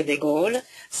Charles de Gaulle.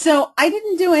 So I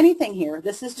didn't do anything here.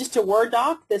 This is just a Word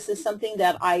doc. This is something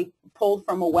that I pulled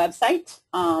from a website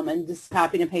and just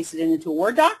copied and pasted it into a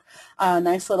Word doc.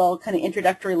 Nice little kind of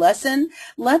introductory lesson.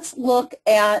 Let's look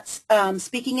at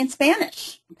speaking in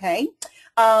Spanish, okay?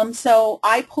 So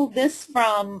I pulled this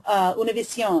from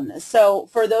Univision. So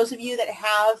for those of you that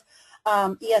have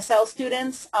ESL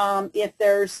students, if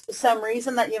there's some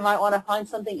reason that you might want to find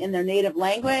something in their native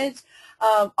language,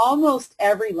 almost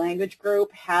every language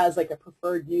group has like a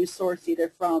preferred news source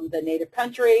either from the native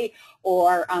country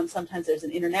or sometimes there's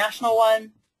an international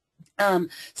one.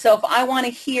 So if I want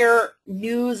to hear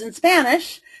news in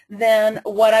Spanish, then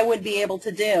what I would be able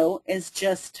to do is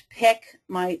just pick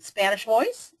my Spanish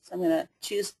voice. So I'm going to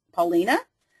choose Paulina,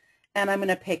 and I'm going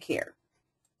to pick here.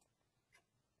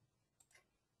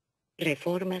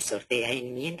 Reforma sortea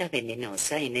enmienda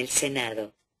venenosa en el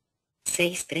Senado.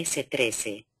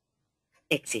 6-13-13.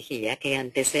 Exigía que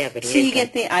antes de abrir. So you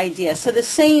get the idea. So the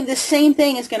same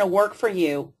thing is going to work for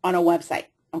you on a website.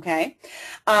 Okay,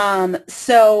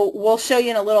 so we'll show you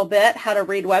in a little bit how to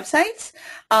read websites,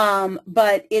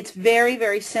 but it's very,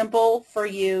 very simple for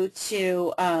you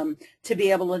to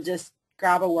be able to just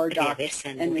grab a Word doc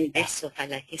and read that.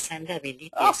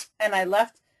 Oh, and I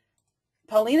left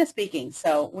Paulina speaking,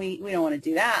 so we don't want to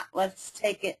do that. Let's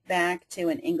take it back to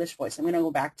an English voice. I'm going to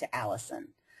go back to Allison,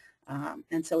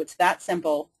 and so it's that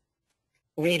simple.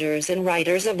 Readers and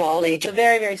writers of all ages. So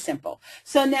very, very simple.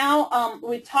 So now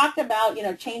we've talked about,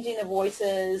 changing the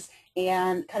voices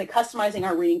and kind of customizing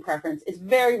our reading preference. It's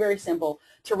very, very simple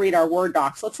to read our Word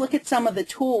docs. Let's look at some of the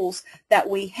tools that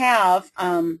we have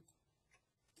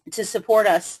to support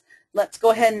us. Let's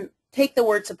go ahead and take the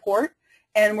word support,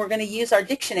 and we're going to use our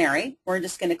dictionary. We're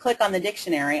just going to click on the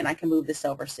dictionary, and I can move this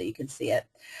over so you can see it.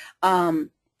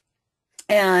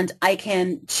 And I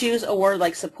can choose a word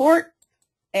like support,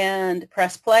 and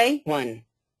press play. 1.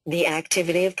 The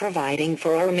activity of providing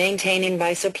for or maintaining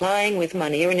by supplying with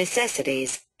money or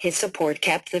necessities. His support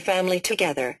kept the family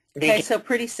together. Okay, so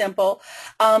pretty simple.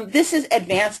 This is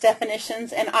advanced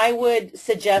definitions, and I would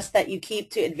suggest that you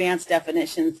keep to advanced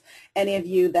definitions, any of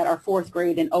you that are 4th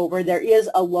grade and over. There is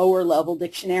a lower level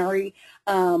dictionary,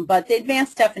 but the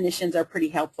advanced definitions are pretty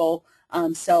helpful.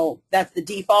 So that's the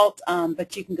default,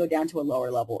 but you can go down to a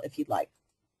lower level if you'd like.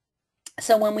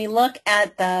 So when we look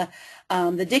at the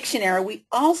dictionary, we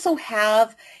also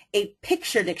have a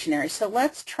picture dictionary. So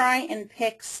let's try and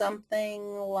pick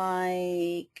something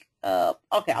like,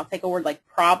 okay, I'll take a word like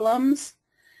problems,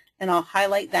 and I'll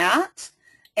highlight that,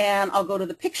 and I'll go to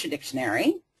the picture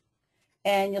dictionary,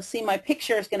 and you'll see my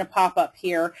picture is going to pop up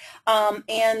here.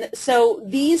 And so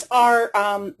these are,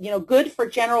 good for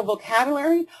general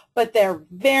vocabulary, but they're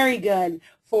very good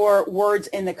for words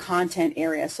in the content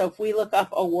area. So if we look up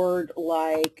a word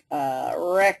like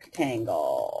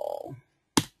rectangle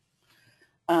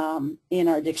in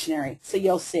our dictionary, so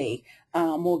you'll see,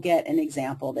 we'll get an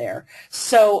example there.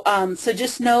 So, so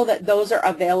just know that those are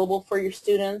available for your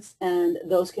students, and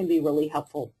those can be really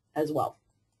helpful as well.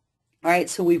 All right,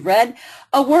 so we've read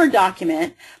a Word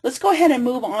document. Let's go ahead and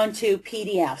move on to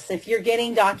PDFs. If you're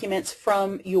getting documents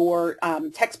from your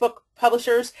textbook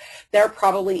publishers, they're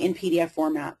probably in PDF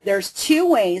format. There's 2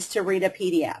 ways to read a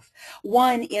PDF.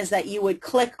 One is that you would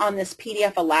click on this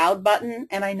PDF Allowed button,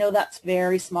 and I know that's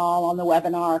very small on the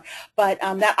webinar, but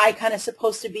that icon is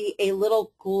supposed to be a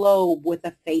little globe with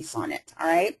a face on it, all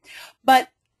right? But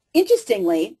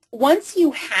interestingly, once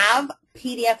you have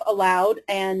PDF Allowed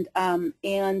and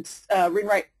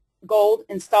Read&Write Gold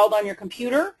installed on your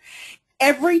computer,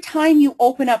 every time you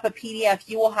open up a PDF,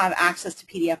 you will have access to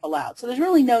PDF Allowed. So there's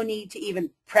really no need to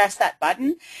even press that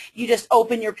button. You just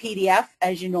open your PDF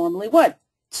as you normally would.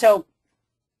 So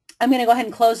I'm going to go ahead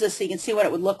and close this so you can see what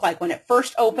it would look like when it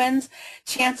first opens.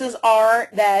 Chances are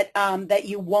that, that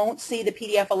you won't see the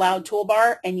PDF Allowed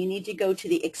toolbar, and you need to go to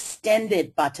the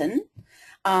Extended button.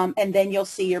 And then you'll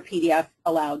see your PDF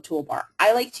Allowed toolbar.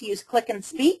 I like to use Click and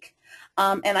Speak.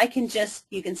 And I can just,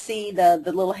 you can see the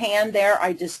little hand there.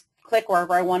 I just click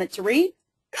wherever I want it to read.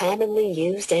 Commonly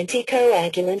used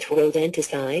anticoagulant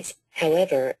rodenticides,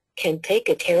 however, can take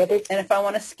a terrible... And if I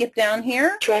want to skip down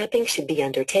here. Trapping should be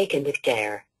undertaken with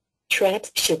care.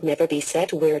 Traps should never be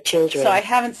set where children... So I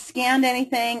haven't scanned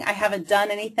anything. I haven't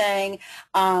done anything.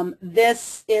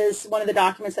 This is one of the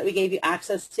documents that we gave you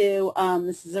access to.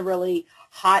 This is a really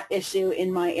hot issue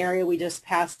in my area. We just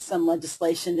passed some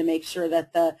legislation to make sure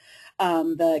that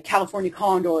the California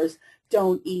condors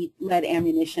don't eat lead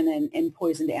ammunition and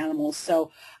poisoned animals.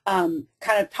 So kind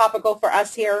of topical for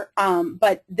us here.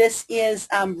 But this is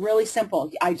really simple.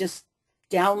 I just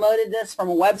downloaded this from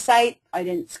a website. I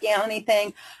didn't scan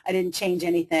anything. I didn't change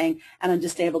anything. And I'm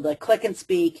just able to click and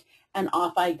speak, and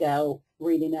off I go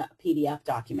reading a PDF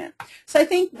document. So I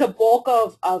think the bulk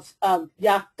of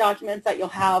documents that you'll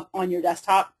have on your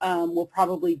desktop will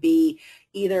probably be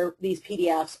either these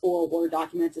PDFs or Word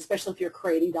documents, especially if you're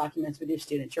creating documents with your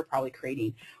students. You're probably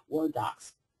creating Word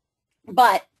docs.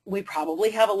 But we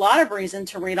probably have a lot of reason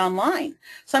to read online.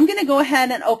 So I'm going to go ahead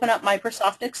and open up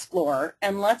Microsoft Explorer,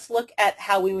 and let's look at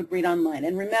how we would read online.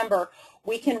 And remember,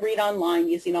 we can read online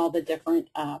using all the different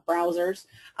browsers,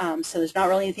 so there's not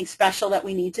really anything special that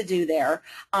we need to do there.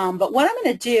 But what I'm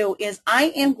going to do is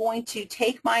I am going to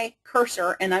take my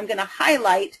cursor and I'm going to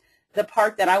highlight the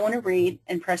part that I want to read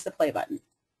and press the play button.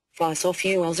 Fossil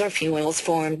fuels are fuels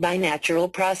formed by natural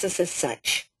processes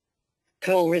such.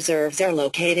 Coal reserves are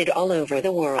located all over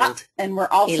the world. And we're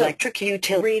also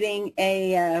reading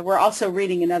we're also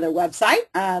reading another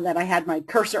website that I had my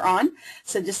cursor on.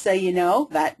 So just so you know,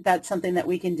 that's something that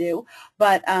we can do.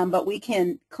 But we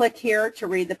can click here to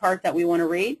read the part that we want to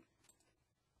read.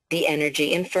 The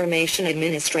Energy Information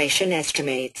Administration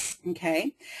estimates.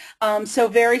 Okay. So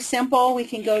very simple. We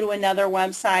can go to another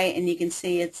website, and you can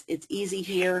see it's easy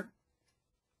here.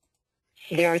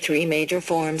 There are three major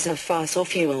forms of fossil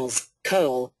fuels: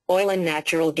 coal, oil, and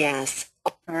natural gas.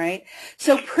 All right,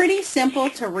 so pretty simple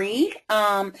to read,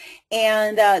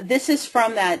 this is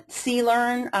from that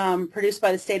CLearn produced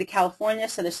by the state of California,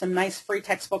 so there's some nice free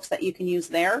textbooks that you can use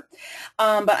there.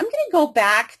 But I'm going to go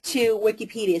back to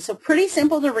Wikipedia. So pretty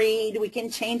simple to read. We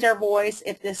can change our voice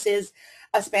if this is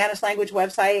a Spanish language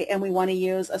website and we want to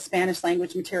use a Spanish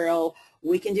language material.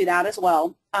 We can do that as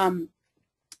well.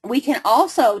 We can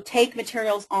also take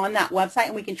materials on that website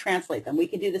and we can translate them. We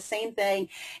can do the same thing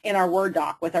in our Word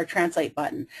doc with our translate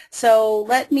button. So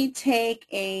let me take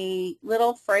a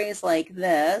little phrase like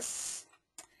this,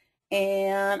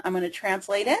 and I'm going to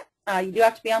translate it. You do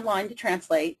have to be online to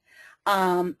translate.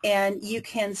 And you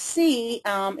can see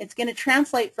it's going to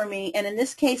translate for me, and in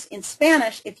this case in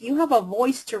Spanish, if you have a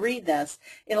voice to read this,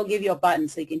 it'll give you a button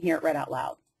so you can hear it read out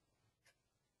loud.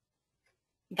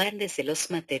 Vándese los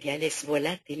materiales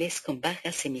volátiles con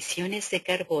bajas emisiones de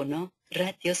carbono,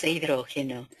 radios e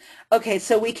hidrógeno. Okay,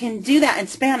 so we can do that in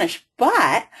Spanish,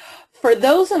 but for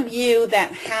those of you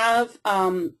that have,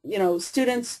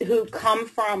 students who come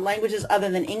from languages other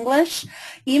than English,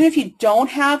 even if you don't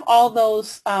have all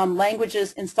those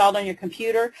languages installed on your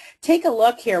computer, take a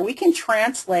look here. We can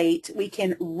translate, we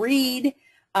can read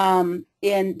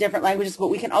in different languages, but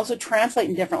we can also translate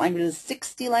in different languages,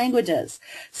 60 languages.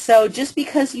 So just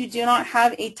because you do not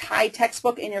have a Thai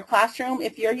textbook in your classroom,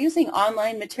 if you're using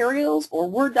online materials or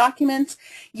Word documents,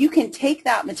 you can take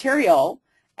that material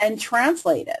and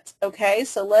translate it. Okay,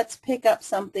 so let's pick up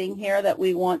something here that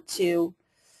we want to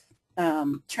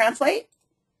translate.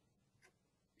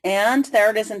 And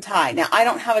there it is in Thai. Now, I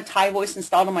don't have a Thai voice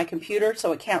installed on my computer,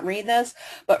 so it can't read this,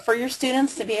 but for your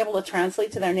students to be able to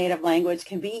translate to their native language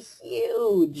can be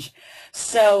huge.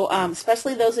 So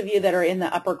especially those of you that are in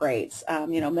the upper grades,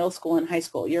 middle school and high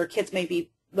school, your kids may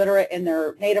be literate in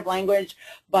their native language,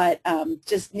 but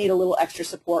just need a little extra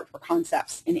support for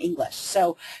concepts in English.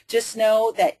 So just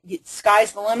know that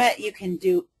sky's the limit. You can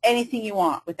do anything you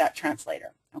want with that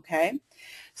translator, okay?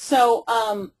 So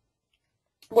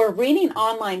we're reading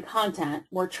online content,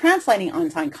 we're translating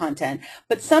online content,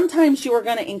 but sometimes you are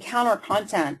going to encounter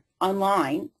content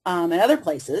online and other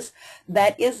places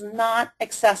that is not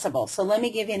accessible. So let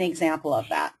me give you an example of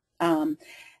that.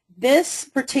 This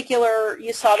particular,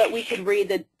 you saw that we could read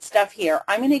the stuff here.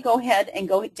 I'm going to go ahead and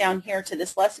go down here to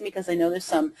this lesson because I know there's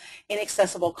some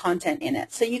inaccessible content in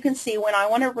it. So you can see when I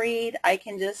want to read, I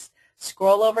can just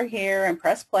scroll over here and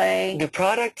press play. The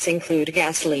products include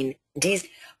gasoline, diesel.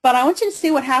 But I want you to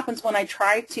see what happens when I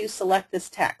try to select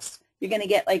this text. You're going to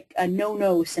get like a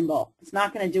no symbol. It's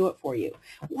not going to do it for you.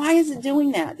 Why is it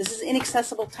doing that? This is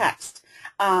inaccessible text.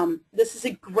 This is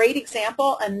a great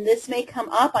example, and this may come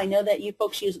up. I know that you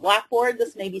folks use Blackboard.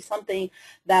 This may be something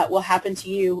that will happen to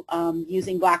you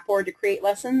using Blackboard to create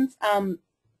lessons.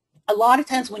 A lot of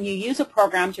times when you use a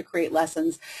program to create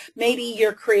lessons, maybe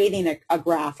you're creating a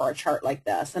graph or a chart like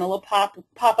this, and a little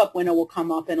pop-up window will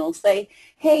come up and it'll say,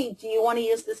 hey, do you want to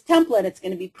use this template? It's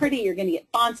going to be pretty. You're going to get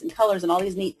fonts and colors and all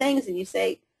these neat things. And you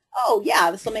say, oh,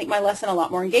 yeah, this will make my lesson a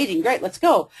lot more engaging. Great, let's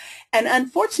go. And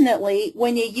unfortunately,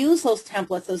 when you use those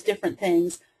templates, those different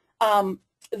things,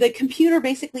 the computer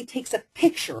basically takes a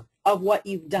picture of what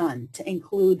you've done to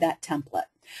include that template.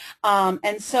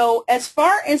 And so as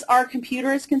far as our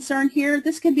computer is concerned here,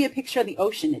 this can be a picture of the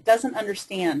ocean. It doesn't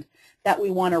understand that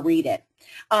we want to read it.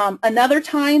 Another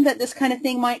time that this kind of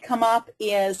thing might come up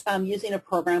is using a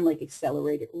program like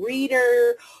Accelerated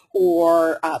Reader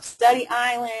or Study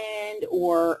Island,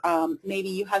 or maybe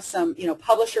you have some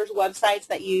publishers' websites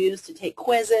that you use to take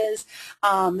quizzes.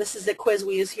 This is a quiz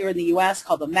we use here in the U.S.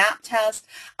 called the MAP test.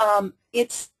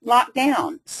 It's locked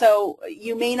down, so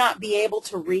you may not be able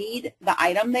to read the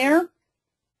item there.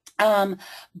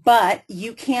 But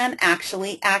you can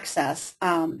actually access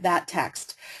that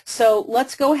text. So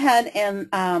let's go ahead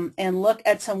and look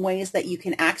at some ways that you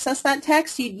can access that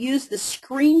text. You'd use the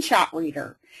screenshot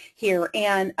reader here.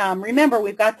 And remember,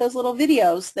 we've got those little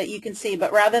videos that you can see,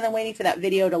 but rather than waiting for that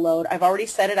video to load, I've already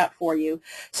set it up for you.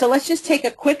 So let's just take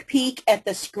a quick peek at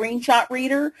the screenshot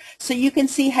reader so you can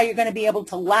see how you're going to be able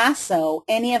to lasso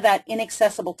any of that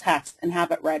inaccessible text and have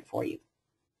it read for you.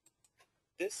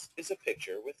 This is a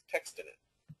picture with text in it.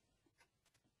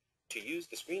 To use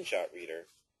the screenshot reader,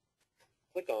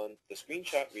 click on the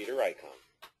screenshot reader icon.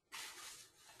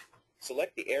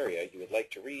 Select the area you would like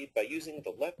to read by using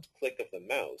the left click of the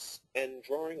mouse and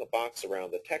drawing a box around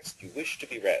the text you wish to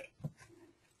be read.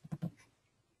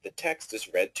 The text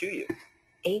is read to you.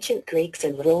 Ancient Greeks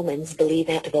and Romans believed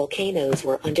that volcanoes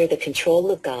were under the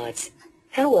control of gods.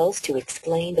 How else to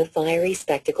explain the fiery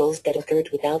spectacles that occurred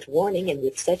without warning and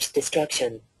with such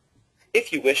destruction?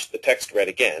 If you wish the text read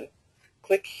again,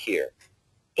 click here.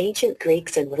 Ancient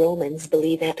Greeks and Romans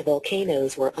believed that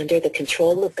volcanoes were under the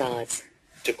control of gods.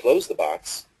 To close the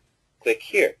box, click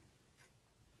here.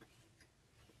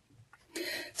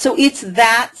 So it's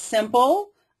that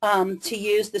simple to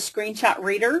use the screenshot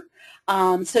reader.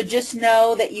 So just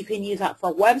know that you can use that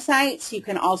for websites. You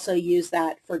can also use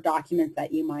that for documents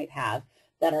that you might have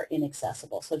that are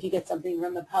inaccessible. So if you get something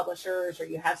from the publishers or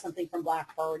you have something from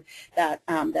Blackboard that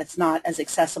that's not as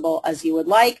accessible as you would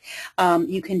like,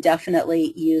 you can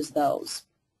definitely use those.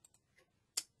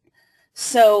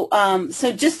 So,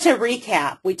 so just to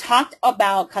recap, we talked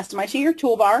about customizing your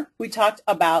toolbar. We talked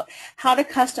about how to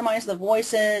customize the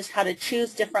voices, how to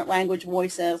choose different language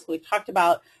voices. We talked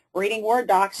about reading Word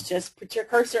docs. Just put your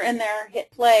cursor in there,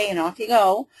 hit play, and off you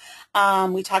go.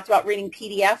 We talked about reading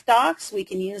PDF docs. We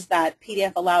can use that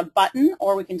PDF Allowed button,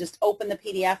 or we can just open the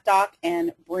PDF doc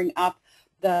and bring up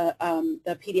the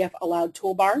PDF Allowed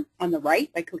toolbar on the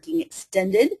right by clicking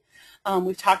Extended.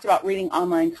 We've talked about reading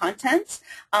online content,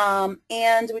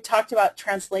 and we talked about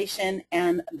translation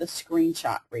and the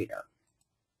screenshot reader.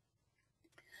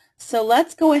 So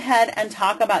let's go ahead and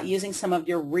talk about using some of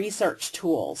your research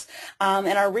tools. And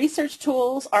our research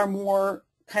tools are more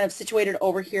kind of situated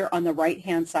over here on the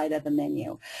right-hand side of the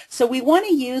menu. So we want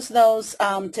to use those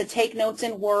to take notes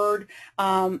in Word.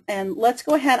 And let's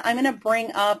go ahead. I'm going to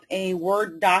bring up a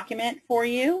Word document for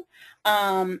you.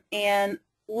 And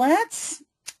let's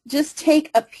just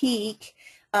take a peek.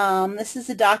 This is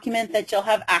a document that you'll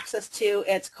have access to.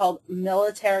 It's called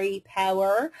Military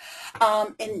Power.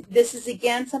 And this is,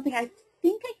 again, something I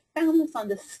think I found this on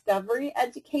Discovery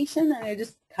Education, and I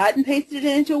just cut and pasted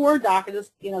it into a Word doc. I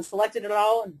just, selected it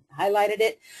all and highlighted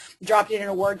it, dropped it in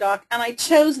a Word doc. And I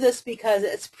chose this because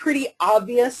it's pretty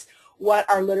obvious what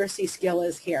our literacy skill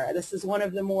is here. This is one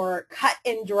of the more cut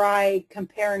and dry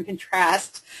compare and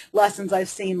contrast lessons I've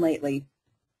seen lately.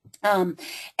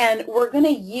 And we're going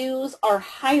to use our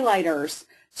highlighters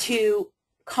to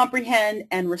comprehend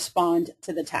and respond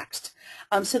to the text.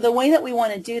 So the way that we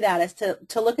want to do that is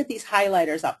to look at these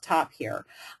highlighters up top here.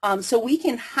 So we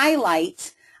can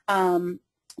highlight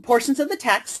portions of the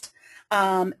text,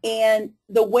 and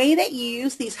the way that you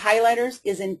use these highlighters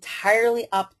is entirely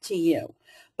up to you.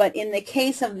 But in the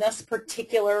case of this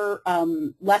particular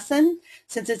lesson,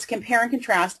 since it's compare and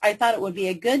contrast, I thought it would be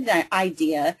a good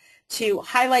idea to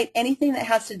highlight anything that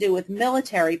has to do with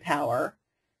military power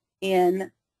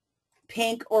in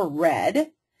pink or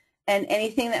red, and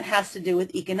anything that has to do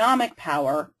with economic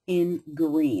power in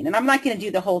green. And I'm not going to do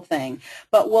the whole thing,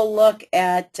 but we'll look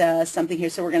at something here.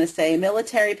 So we're going to say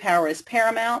military power is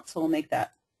paramount, so we'll make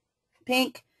that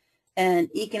pink, and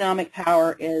economic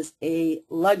power is a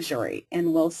luxury,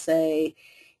 and we'll say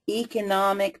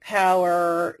Economic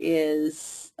power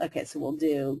is, okay, so we'll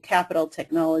do capital,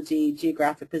 technology,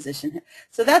 geographic position.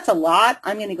 So that's a lot.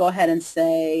 I'm going to go ahead and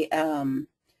say,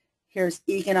 here's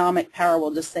economic power.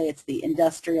 We'll just say it's the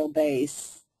industrial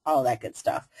base, all that good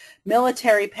stuff.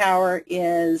 Military power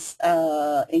is,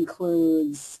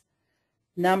 includes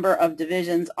number of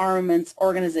divisions, armaments,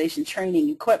 organization, training,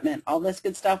 equipment, all this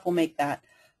good stuff. We'll make that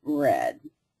red.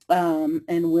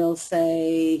 And we'll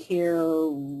say here,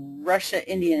 Russia,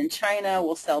 India, and China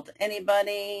will sell to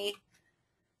anybody.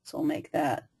 So we'll make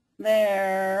that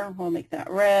there. We'll make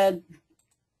that red.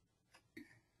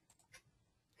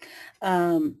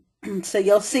 So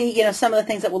you'll see, some of the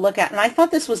things that we'll look at. And I thought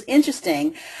this was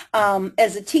interesting.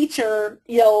 As a teacher,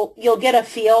 you'll get a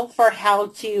feel for how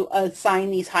to assign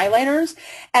these highlighters.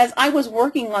 As I was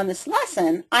working on this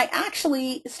lesson, I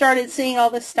actually started seeing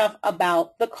all this stuff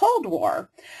about the Cold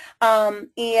War.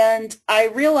 And I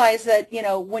realized that,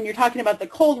 when you're talking about the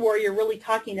Cold War, you're really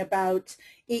talking about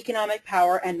economic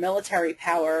power and military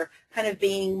power kind of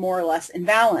being more or less in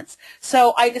balance.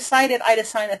 So I decided I'd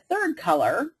assign a third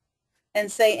color and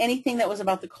say anything that was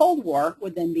about the Cold War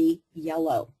would then be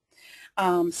yellow.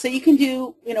 So you can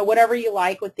do, whatever you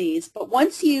like with these. But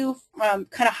once you've kind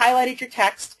of highlighted your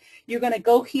text, you're going to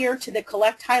go here to the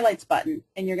Collect Highlights button,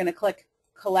 and you're going to click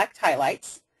Collect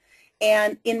Highlights.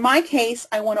 And in my case,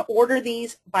 I want to order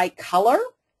these by color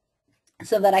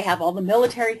so that I have all the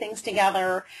military things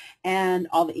together and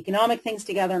all the economic things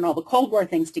together and all the Cold War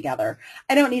things together.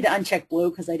 I don't need to uncheck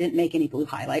blue because I didn't make any blue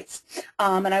highlights.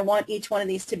 And I want each one of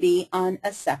these to be on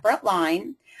a separate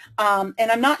line. And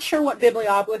I'm not sure what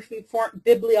bibliography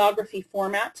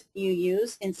format you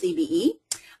use in CBE.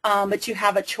 But you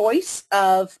have a choice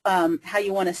of how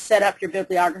you want to set up your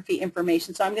bibliography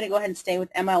information. So I'm going to go ahead and stay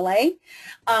with MLA.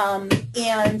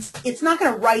 And it's not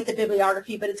going to write the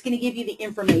bibliography, but it's going to give you the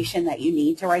information that you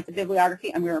need to write the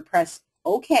bibliography. I'm going to press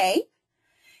OK.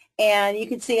 And you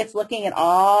can see it's looking at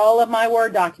all of my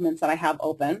Word documents that I have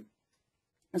open.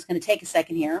 It's going to take a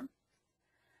second here.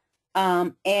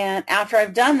 And after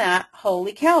I've done that,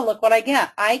 holy cow, look what I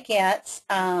get. I get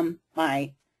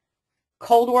my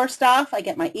Cold War stuff, I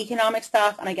get my economic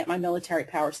stuff, and I get my military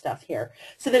power stuff here.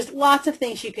 So there's lots of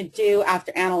things you could do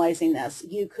after analyzing this.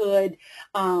 You could,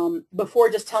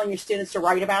 before just telling your students to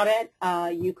write about it,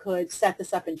 you could set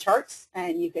this up in charts,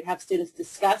 and you could have students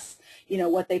discuss,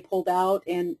 what they pulled out,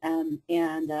 and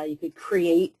you could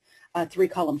create a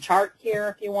 3-column chart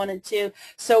here if you wanted to.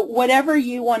 So whatever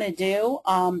you want to do,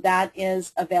 that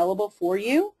is available for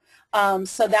you.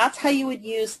 So that's how you would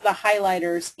use the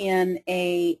highlighters in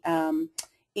a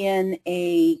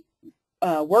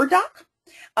Word doc.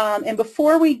 And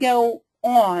before we go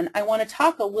on, I want to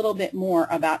talk a little bit more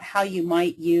about how you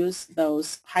might use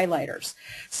those highlighters.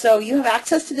 So you have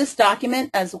access to this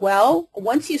document as well.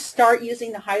 Once you start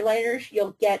using the highlighters,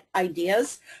 you'll get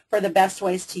ideas for the best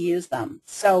ways to use them.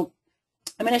 So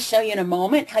I'm going to show you in a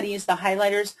moment how to use the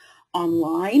highlighters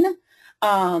online.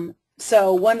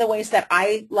 So one of the ways that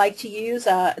I like to use,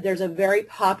 there's a very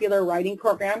popular writing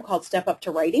program called Step Up to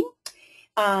Writing,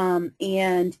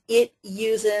 and it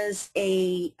uses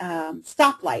a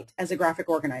stoplight as a graphic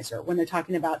organizer when they're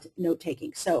talking about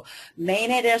note-taking. So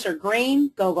main headers are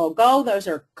green, go, go, go, those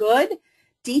are good.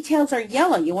 Details are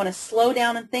yellow. You want to slow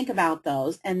down and think about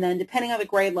those, and then depending on the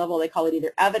grade level, they call it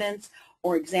either evidence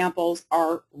or examples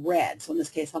are red. So in this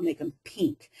case, I'll make them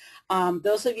pink.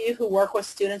 Those of you who work with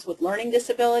students with learning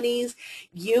disabilities,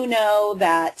 you know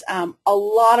that a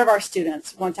lot of our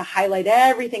students want to highlight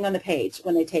everything on the page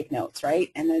when they take notes,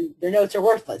 right? And then their notes are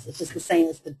worthless. It's just the same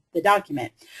as the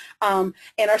document. And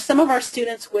some of our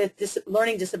students with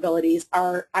learning disabilities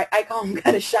are, I call them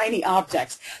kind of shiny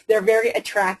objects. They're very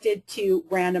attracted to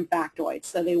random factoids.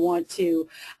 So they want to,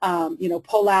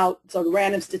 pull out sort of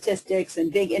random statistics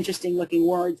and big, interesting looking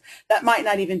words that might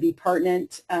not even be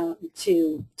pertinent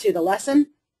to the lesson.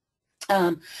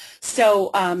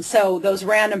 So those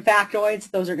random factoids,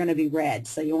 those are going to be red,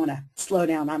 so you want to slow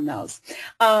down on those.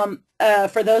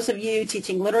 For those of you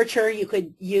teaching literature, you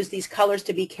could use these colors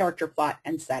to be character, plot,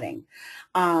 and setting.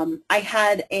 I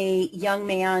had a young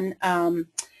man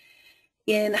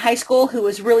in high school who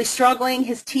was really struggling.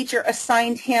 His teacher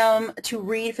assigned him to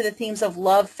read for the themes of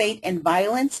love, fate, and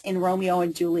violence in Romeo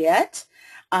and Juliet.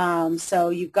 So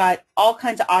you've got all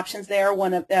kinds of options there.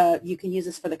 You can use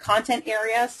this for the content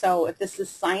area. So if this is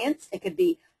science, it could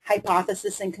be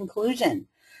hypothesis and conclusion.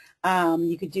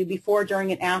 You could do before,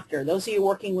 during, and after. Those of you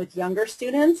working with younger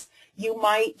students, you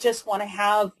might just want to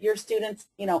have your students,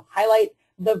 highlight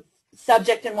the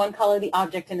subject in one color, the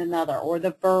object in another, or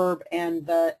the verb and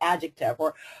the adjective,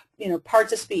 or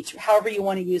parts of speech, however you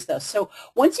want to use those. So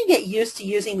once you get used to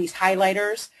using these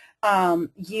highlighters,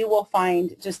 you will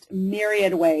find just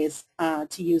myriad ways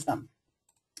to use them.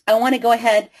 I want to go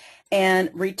ahead and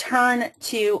return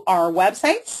to our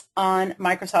websites on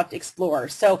Microsoft Explorer.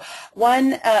 So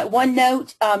one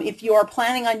note, if you are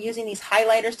planning on using these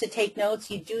highlighters to take notes,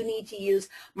 you do need to use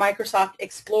Microsoft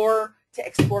Explorer to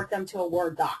export them to a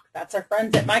Word doc. That's our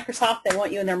friends at Microsoft. They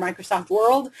want you in their Microsoft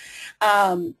world.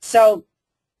 So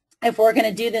if we're going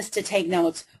to do this to take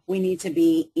notes, we need to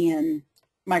be in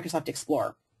Microsoft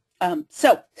Explorer.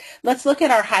 So let's look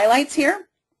at our highlights here.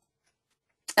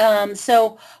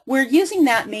 So we're using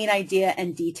that main idea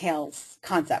and details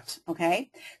concept,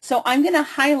 okay? So I'm going to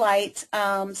highlight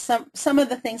some of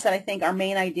the things that I think are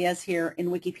main ideas here in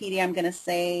Wikipedia. I'm going to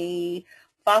say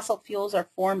fossil fuels are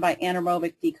formed by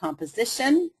anaerobic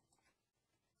decomposition,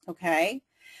 okay?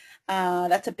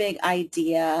 That's a big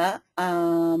idea.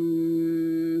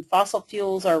 Fossil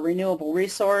fuels are a renewable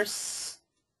resource.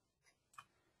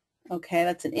 Okay,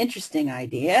 that's an interesting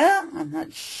idea. I'm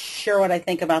not sure what I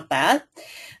think about that.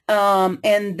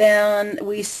 And then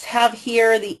we have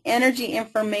here the energy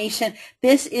information.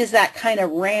 This is that kind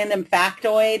of random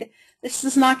factoid. This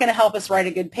is not going to help us write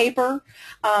a good paper.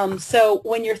 So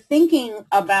when you're thinking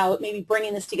about maybe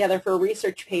bringing this together for a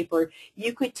research paper,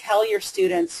 you could tell your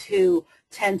students who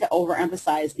tend to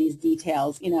overemphasize these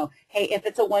details, you know, hey, if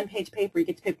it's a one-page paper, you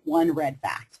get to pick one red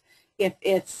fact. If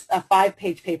it's a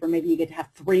 5-page paper, maybe you get to have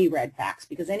 3 red facts,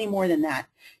 because any more than that,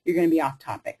 you're going to be off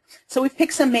topic. So we've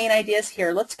picked some main ideas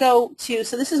here. Let's go to,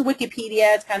 so this is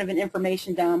Wikipedia. It's kind of an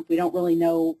information dump. We don't really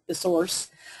know the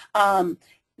source.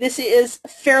 This is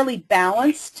fairly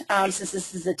balanced since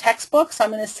this is a textbook. So I'm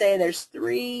going to say there's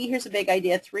 3, here's a big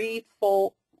idea, 3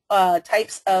 full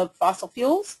types of fossil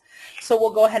fuels. So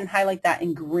we'll go ahead and highlight that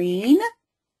in green.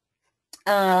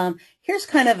 Here's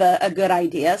kind of a good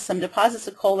idea. Some deposits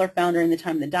of coal are found during the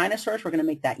time of the dinosaurs. We're going to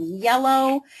make that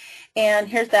yellow. And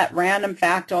here's that random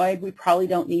factoid. We probably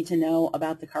don't need to know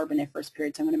about the Carboniferous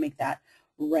period, so I'm going to make that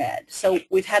red. So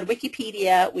we've had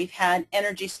Wikipedia, we've had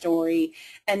Energy Story,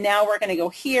 and now we're going to go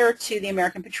here to the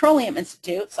American Petroleum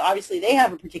Institute. So obviously they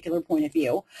have a particular point of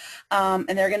view. And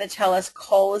they're going to tell us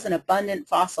coal is an abundant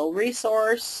fossil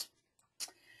resource.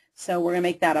 So we're going to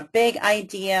make that a big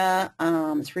idea.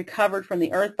 It's recovered from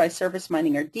the earth by surface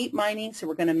mining or deep mining. So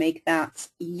we're going to make that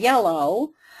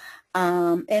yellow.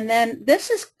 And then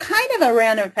this is kind of a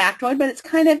random factoid, but it's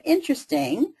kind of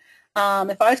interesting.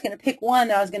 If I was going to pick one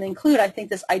that I was going to include, I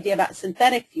think this idea about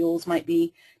synthetic fuels might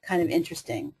be kind of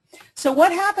interesting. So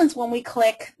what happens when we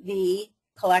click the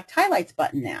Collect Highlights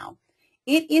button now?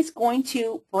 It is going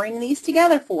to bring these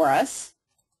together for us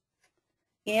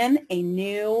in a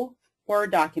new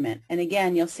Word document. And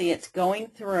again, you'll see it's going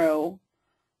through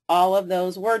all of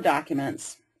those Word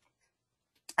documents.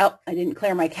 Oh, I didn't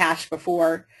clear my cache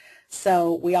before,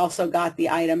 so we also got the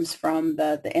items from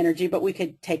the energy, but we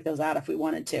could take those out if we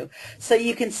wanted to. So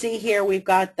you can see here we've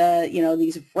got the, you know,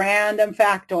 these random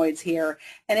factoids here,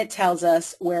 and it tells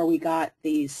us where we got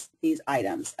these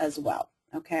items as well.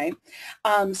 Okay,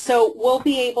 so we'll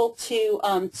be able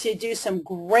to do some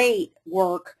great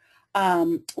work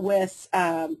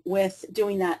with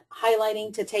doing that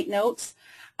highlighting to take notes.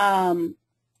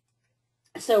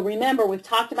 So remember, we've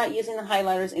talked about using the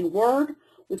highlighters in Word.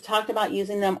 We've talked about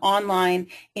using them online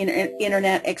in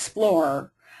Internet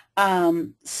Explorer.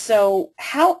 So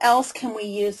how else can we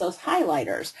use those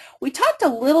highlighters? We talked a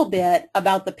little bit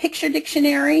about the picture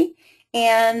dictionary,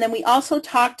 and then we also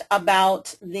talked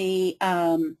about the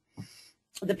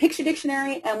picture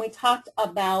dictionary, and we talked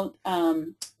about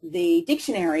the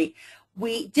dictionary.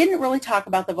 We didn't really talk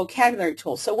about the vocabulary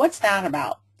tool. So what's that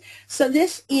about? So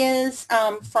this is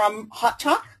from Hot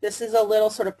Talk. This is a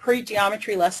little sort of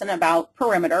pre-geometry lesson about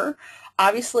perimeter.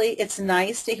 Obviously, it's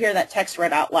nice to hear that text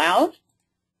read out loud.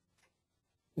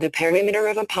 The perimeter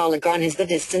of a polygon is the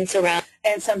distance around.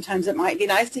 And sometimes it might be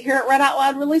nice to hear it read out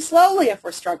loud really slowly if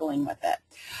we're struggling with it.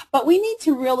 But we need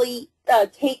to really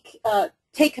take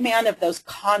command of those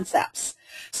concepts.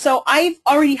 So I've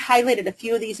already highlighted a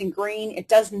few of these in green. It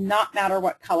does not matter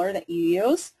what color that you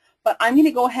use, but I'm going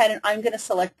to go ahead and I'm going to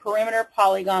select perimeter,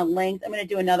 polygon, length. I'm going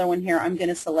to do another one here. I'm going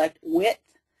to select width.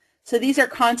 So these are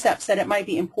concepts that it might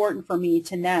be important for me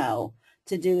to know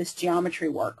to do this geometry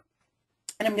work.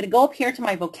 And I'm going to go up here to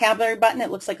my vocabulary button.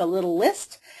 It looks like a little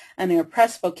list. I'm going to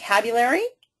press vocabulary.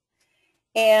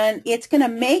 And it's going to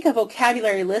make a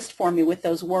vocabulary list for me with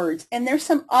those words. And there's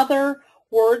some other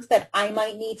words that I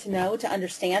might need to know to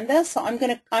understand this. So I'm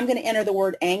going to enter the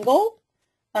word angle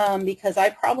because I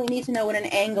probably need to know what an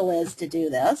angle is to do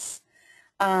this.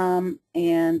 And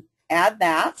add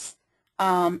that.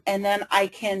 And then I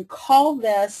can call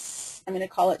this, I'm going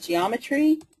to call it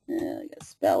geometry. I gotta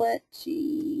spell it,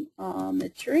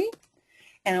 geometry.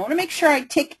 And I want to make sure I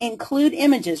tick include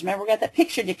images. Remember, we got that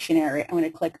picture dictionary. I'm going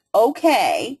to click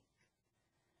OK.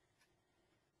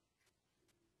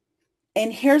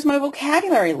 And here's my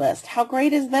vocabulary list. How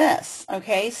great is this?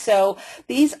 Okay, so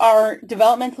these are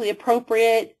developmentally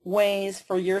appropriate ways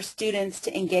for your students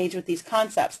to engage with these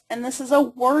concepts. And this is a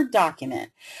Word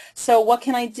document. So what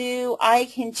can I do? I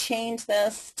can change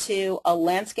this to a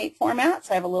landscape format,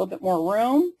 so I have a little bit more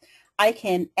room. I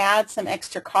can add some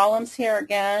extra columns here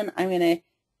again. I'm going to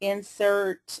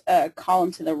insert a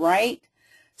column to the right.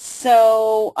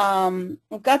 So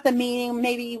we've got the meaning.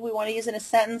 Maybe we want to use it in a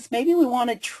sentence. Maybe we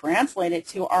want to translate it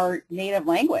to our native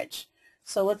language.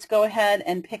 So let's go ahead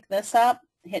and pick this up,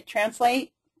 hit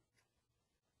translate.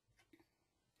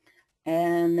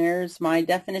 And there's my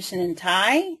definition in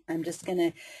Thai. I'm just going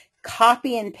to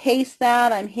copy and paste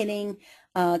that. I'm hitting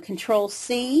Control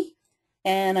C,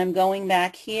 and I'm going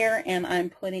back here, and I'm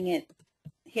putting it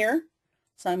here.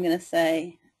 So I'm going to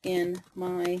say in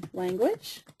my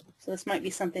language. So this might be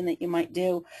something that you might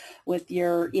do with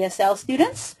your ESL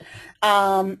students.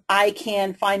 I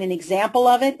can find an example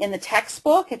of it in the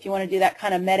textbook. If you want to do that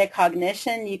kind of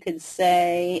metacognition, you could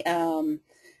say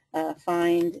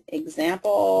find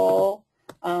example.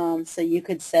 So you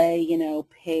could say, you know,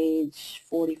 page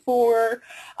 44.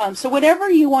 So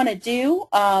whatever you want to do,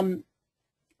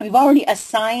 we've already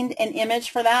assigned an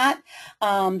image for that.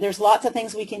 There's lots of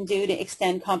things we can do to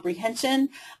extend comprehension.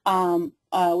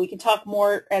 We can talk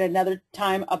more at another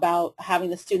time about having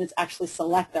the students actually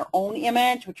select their own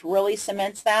image, which really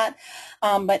cements that.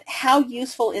 But how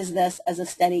useful is this as a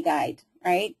study guide,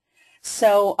 right?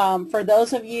 So for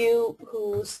those of you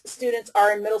whose students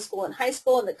are in middle school and high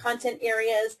school in the content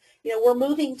areas, you know, we're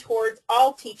moving towards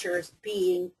all teachers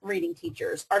being reading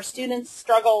teachers. Our students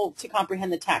struggle to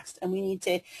comprehend the text, and we need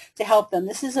to help them.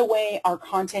 This is a way our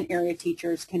content area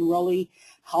teachers can really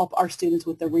help our students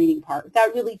with the reading part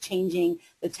without really changing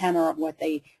the tenor of what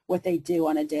they do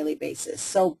on a daily basis.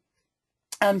 So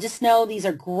just know these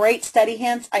are great study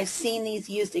hints. I've seen these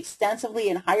used extensively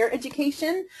in higher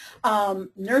education.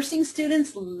 Nursing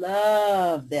students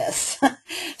love this.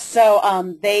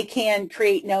 So they can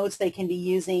create notes they can be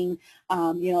using,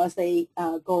 you know, as they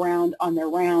go around on their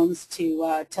rounds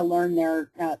to learn their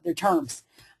terms.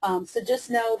 So just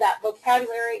know that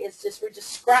vocabulary is just, we just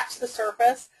scratched the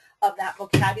surface of that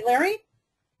vocabulary.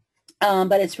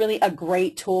 But it's really a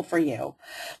great tool for you.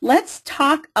 Let's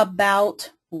talk about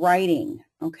writing.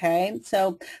 Okay,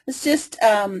 so let's just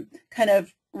kind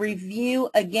of review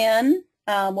again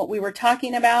what we were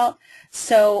talking about.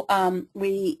 So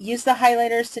we use the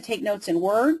highlighters to take notes in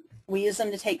Word. We use them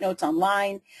to take notes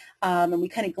online, and we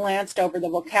kind of glanced over the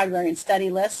vocabulary and study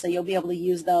list, so you'll be able to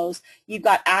use those. You've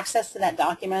got access to that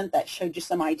document that showed you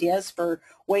some ideas for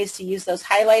ways to use those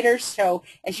highlighters, so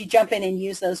as you jump in and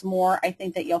use those more, I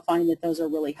think that you'll find that those are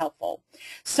really helpful.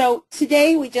 So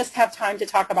today we just have time to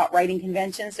talk about writing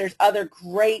conventions. There's other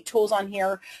great tools on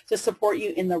here to support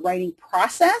you in the writing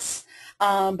process,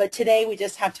 but today we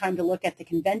just have time to look at the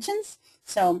conventions,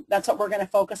 so that's what we're going to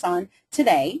focus on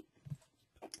today.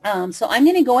 So I'm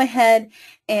going to go ahead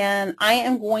and I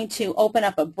am going to open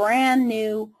up a brand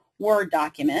new Word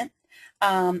document,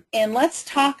 and let's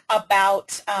talk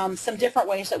about some different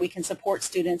ways that we can support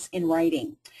students in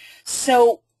writing.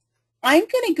 So I'm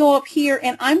going to go up here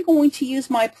and I'm going to use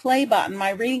my play button,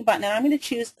 my reading button, and I'm going to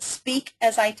choose Speak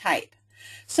as I Type.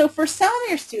 So for some of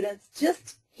your students,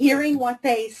 just hearing what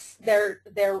they're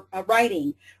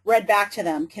writing read back to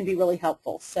them can be really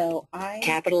helpful. So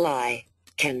Capital I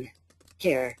can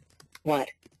hear what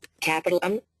capital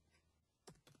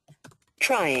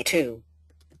try to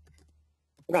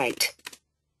write.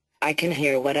 I can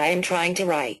hear what I am trying to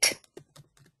write.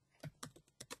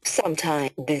 Sometimes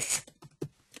this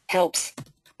helps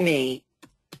me.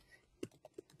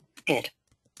 It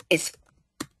is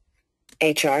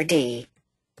HRD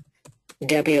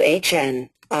WHNINT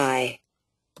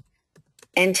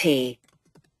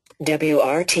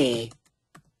WRT.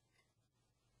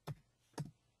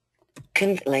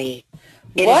 Convently.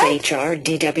 It is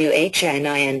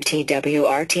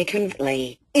HRDWHNINTWRT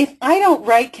convently. If I don't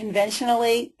write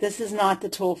conventionally, this is not the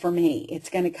tool for me. It's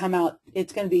going to come out,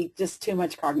 it's going to be just too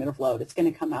much cognitive load. It's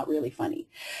going to come out really funny.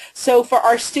 So for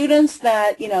our students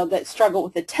that, you know, that struggle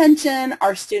with attention,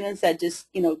 our students that just,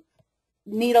 you know,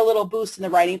 need a little boost in the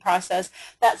writing process,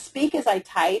 that Speak as I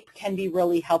Type can be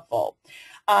really helpful.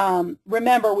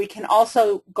 Remember, we can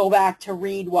also go back to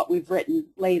read what we've written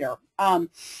later.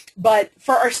 But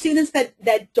for our students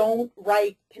that don't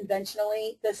write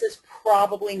conventionally, this is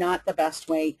probably not the best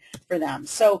way for them.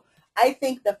 So I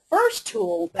think the first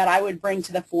tool that I would bring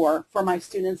to the fore for my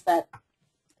students that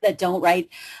that don't write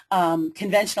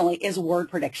conventionally is word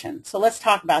prediction. So let's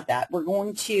talk about that. We're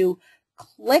going to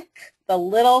click the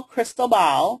little crystal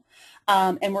ball,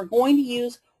 and we're going to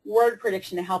use word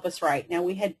prediction to help us write. Now,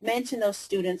 we had mentioned those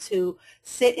students who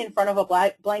sit in front of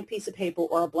a blank piece of paper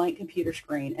or a blank computer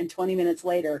screen, and 20 minutes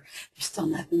later, there's still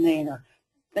nothing there.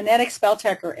 Phonetic spell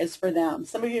checker is for them.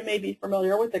 Some of you may be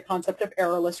familiar with the concept of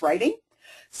errorless writing.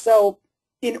 So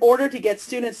in order to get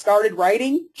students started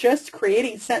writing, just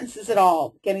creating sentences at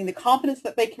all, getting the confidence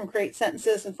that they can create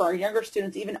sentences, and for our younger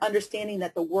students, even understanding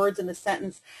that the words in the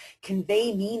sentence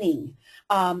convey meaning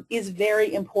is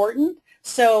very important.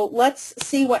 So let's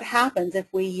see what happens if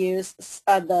we use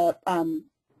the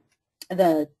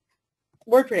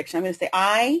word prediction. I'm going to say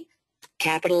I,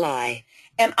 capital I,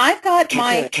 and I've got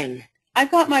can,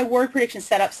 my word prediction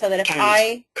set up so that if can't,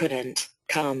 I couldn't,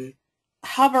 come,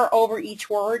 hover over each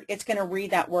word, it's going to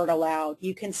read that word aloud.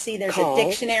 You can see there's call, a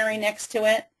dictionary next to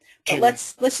it. But can,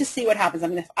 let's just see what happens. I'm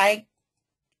going to I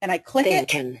click it,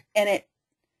 can, and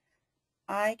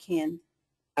I can.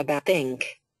 about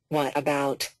think, what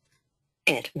about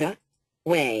it, the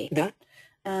way, the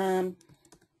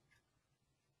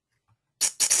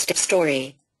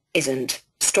story isn't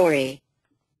story.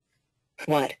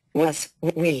 What was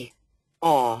we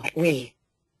are we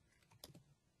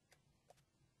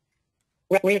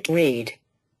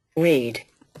read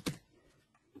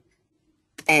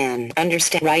and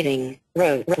understand writing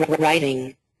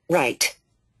writing write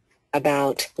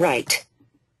about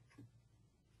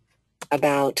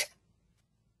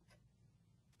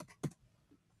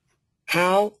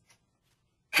how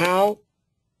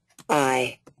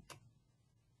I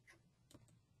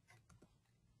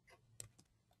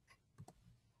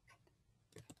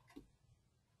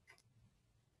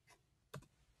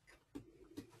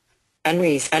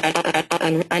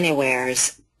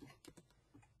unawares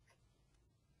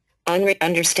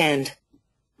understand.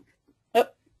 Oh,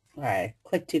 all right,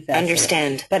 click too fast.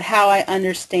 Understand. But how I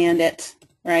understand it,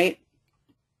 right?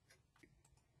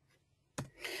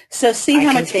 So see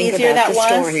how much easier that was? I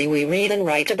can think about the story we read and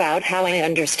write about how I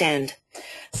understand.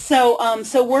 So,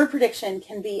 so word prediction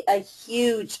can be a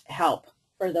huge help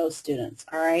for those students,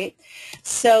 all right?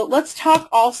 So let's talk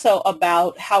also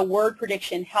about how word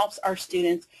prediction helps our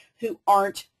students who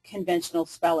aren't conventional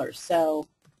spellers. So,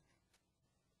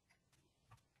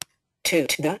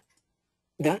 the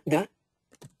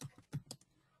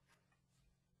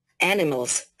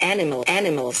animals,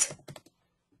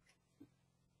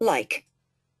 like,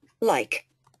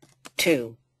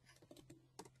 to,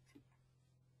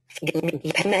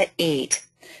 eat.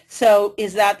 So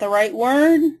is that the right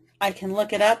word? I can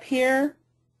look it up here.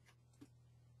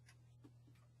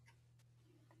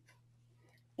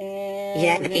 And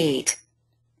yeah,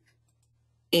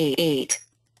 eat.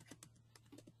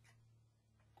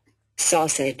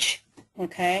 Sausage.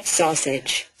 Okay.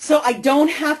 Sausage. So I don't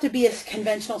have to be a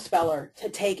conventional speller to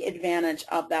take advantage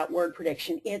of that word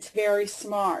prediction. It's very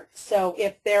smart. So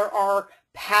if there are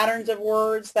patterns of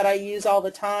words that I use all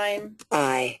the time.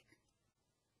 I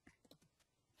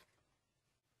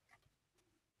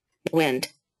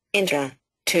went into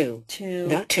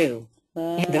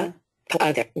the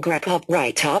other grab up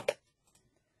right up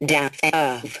down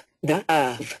of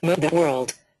the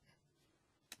world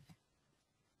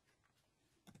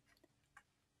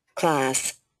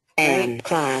class and right.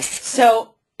 class.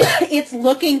 So it's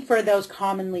looking for those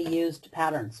commonly used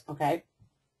patterns, okay?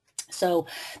 So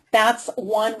that's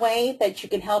one way that you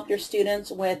can help your students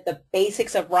with the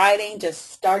basics of writing,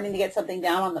 just starting to get something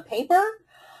down on the paper.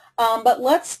 But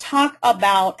let's talk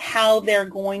about how they're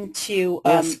going to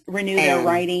renew their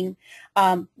writing.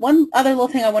 One other little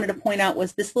thing I wanted to point out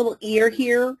was this little ear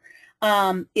here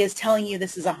is telling you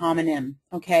this is a homonym,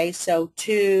 okay? So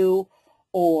to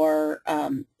or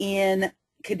in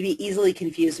could be easily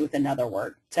confused with another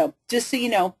word. So just so you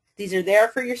know, these are there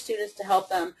for your students to help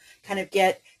them kind of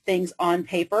get things on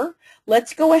paper.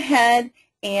 Let's go ahead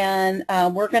and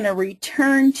we're going to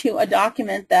return to a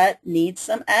document that needs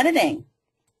some editing.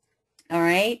 All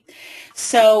right,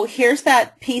 so here's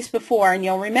that piece before, and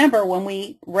you'll remember when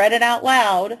we read it out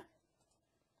loud.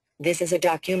 This is a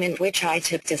document which I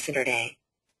typed yesterday.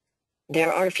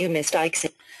 There are a few mistakes.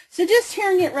 So just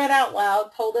hearing it read out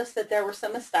loud told us that there were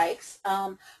some mistakes,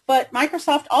 but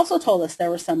Microsoft also told us there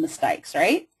were some mistakes,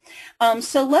 right?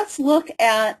 So let's look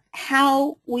at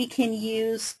how we can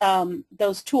use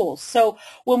those tools. So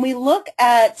when we look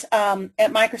at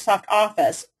Microsoft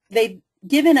Office, they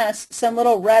given us some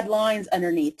little red lines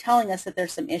underneath telling us that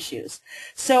there's some issues.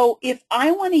 So if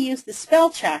I want to use the spell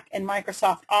check in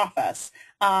Microsoft Office,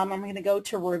 I'm going to go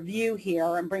to review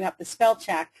here and bring up the spell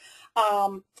check.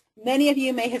 Many of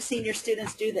you may have seen your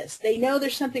students do this. They know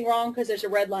there's something wrong because there's a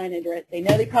red line under it. They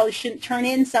know they probably shouldn't turn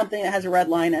in something that has a red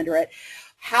line under it.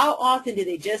 How often do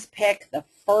they just pick the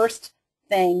first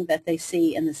thing that they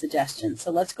see in the suggestion? So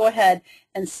let's go ahead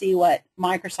and see what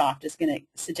Microsoft is going to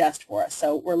suggest for us.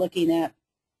 So we're looking at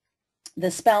the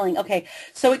spelling. Okay,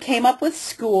 so it came up with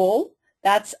school.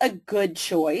 That's a good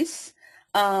choice.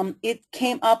 It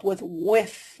came up with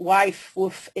with, wife,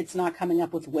 woof. It's not coming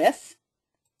up with with.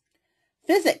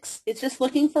 Physics, it's just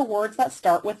looking for words that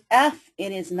start with F.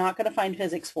 It is not going to find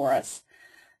physics for us.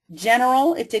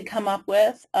 General, it did come up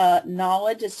with.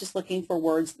 Knowledge, it's just looking for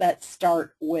words that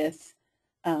start with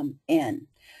N.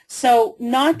 So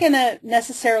not going to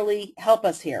necessarily help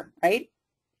us here, right?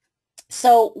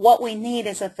 So what we need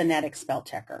is a phonetic spell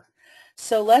checker.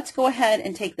 So let's go ahead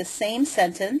and take the same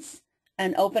sentence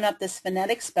and open up this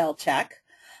phonetic spell check.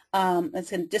 It's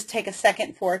going to just take a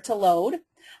second for it to load.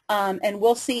 And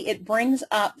we'll see it brings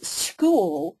up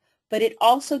school, but it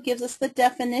also gives us the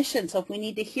definition. So if we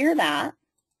need to hear that.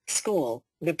 School,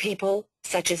 the people,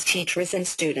 such as teachers and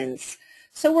students.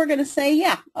 So we're going to say,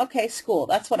 yeah, okay, school,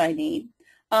 that's what I need.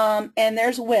 And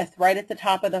there's with right at the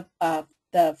top of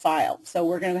the file. So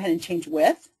we're going to go ahead and change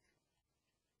with.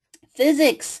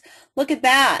 Physics, look at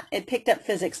that. It picked up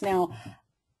physics. Now,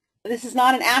 this is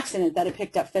not an accident that it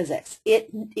picked up physics. It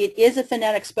is a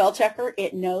phonetic spell checker.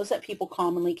 It knows that people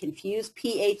commonly confuse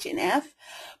PH and F,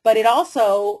 but it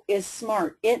also is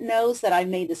smart. It knows that I've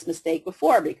made this mistake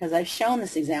before because I've shown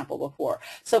this example before.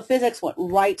 So physics went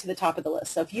right to the top of the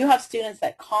list. So if you have students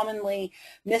that commonly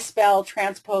misspell,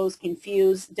 transpose,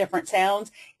 confuse different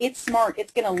sounds, it's smart.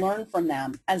 It's going to learn from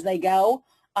them as they go,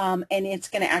 and it's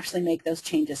going to actually make those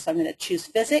changes. So I'm going to choose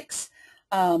physics.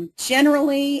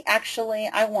 Generally, actually,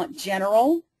 I want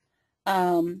general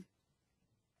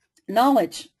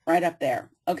knowledge right up there,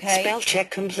 okay? Spell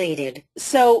check completed.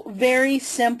 So very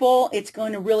simple. It's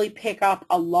going to really pick up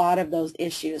a lot of those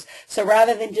issues. So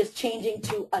rather than just changing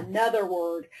to another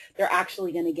word, they're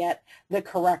actually going to get the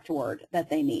correct word that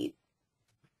they need.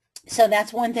 So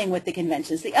that's one thing with the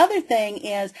conventions. The other thing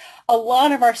is a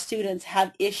lot of our students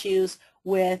have issues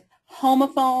with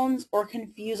homophones or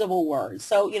confusable words.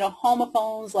 So, you know,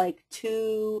 homophones like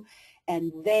to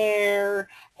and there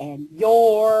and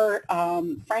your,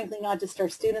 frankly, not just our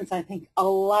students, I think a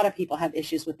lot of people have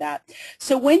issues with that.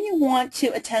 So when you want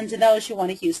to attend to those, you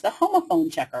want to use the homophone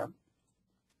checker.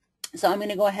 So I'm going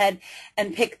to go ahead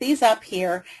and pick these up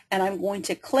here, and I'm going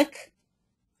to click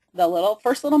the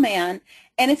first little man,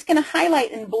 and it's going to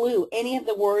highlight in blue any of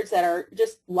the words that are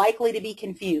just likely to be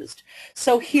confused.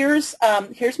 So here's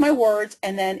my words,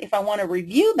 and then if I want to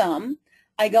review them,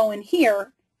 I go in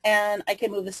here, and I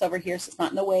can move this over here so it's not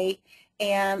in the way,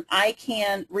 and I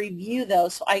can review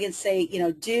those. So I can say, you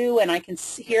know, do, and I can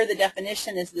hear the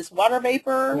definition. Is this water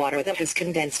vapor? Water that has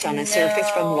condensed on a surface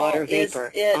from water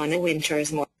vapor on a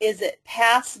winter's morning. Is it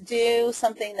past due,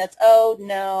 something that's owed?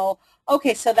 No.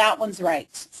 Okay, so that one's right.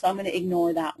 So I'm going to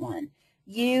ignore that one.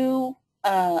 You,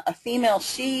 a female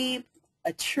sheep,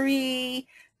 a tree.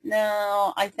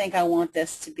 No, I think I want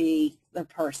this to be the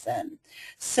person.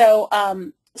 So,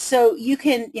 so you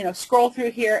can, you know, scroll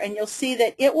through here, and you'll see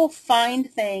that it will find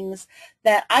things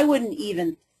that I wouldn't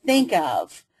even think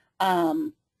of.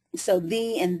 So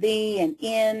the and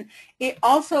in. It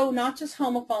also, not just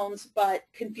homophones, but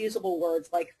confusable words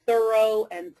like thorough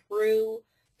and through,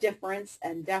 difference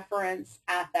and deference,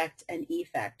 affect and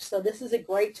effect. So this is a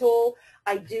great tool.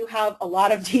 I do have a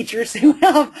lot of teachers who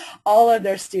have all of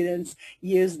their students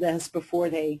use this before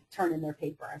they turn in their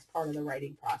paper as part of the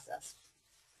writing process.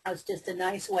 It's just a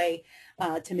nice way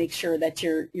to make sure that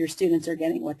your students are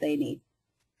getting what they need.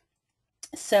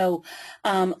 So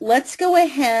let's go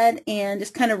ahead and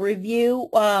just kind of review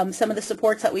some of the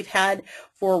supports that we've had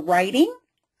for writing.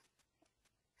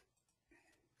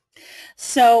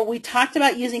 So we talked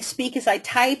about using Speak as I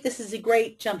Type. This is a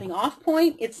great jumping off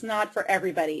point. It's not for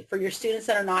everybody. For your students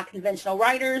that are not conventional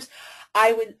writers,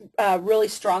 I would really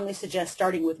strongly suggest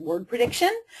starting with word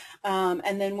prediction.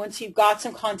 And then once you've got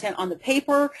some content on the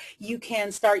paper, you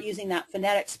can start using that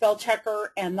phonetic spell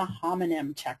checker and the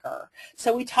homonym checker.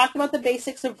 So we talked about the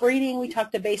basics of reading, we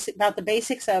talked about the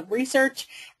basics of research,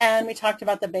 and we talked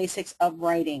about the basics of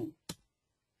writing.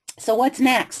 So what's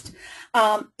next?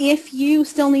 If you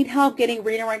still need help getting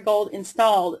Read and Write Gold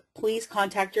installed, please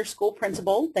contact your school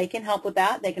principal. They can help with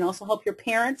that. They can also help your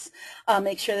parents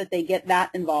make sure that they get that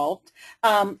involved.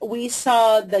 We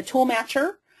saw the tool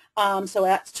matcher. So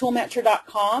that's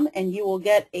toolmetro.com, and you will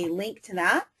get a link to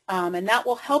that. And that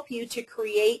will help you to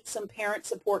create some parent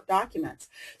support documents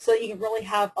so that you can really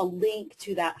have a link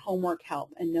to that homework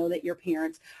help and know that your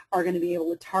parents are going to be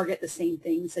able to target the same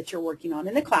things that you're working on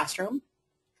in the classroom.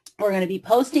 We're going to be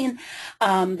posting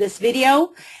this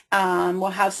video. We'll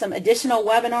have some additional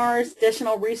webinars,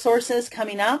 additional resources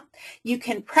coming up. You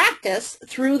can practice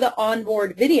through the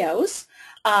onboard videos,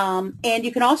 and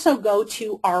you can also go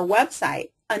to our website.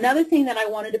 Another thing that I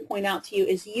wanted to point out to you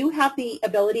is you have the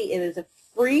ability, it is a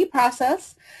free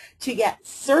process to get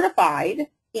certified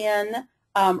in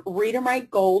Read and Write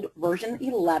Gold version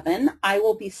 11. I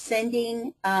will be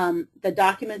sending the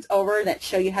documents over that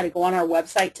show you how to go on our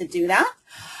website to do that.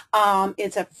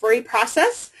 It's a free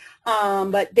process,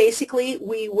 but basically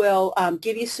we will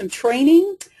give you some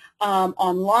training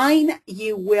online.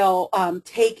 You will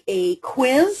take a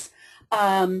quiz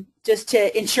just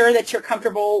to ensure that you're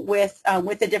comfortable with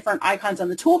the different icons on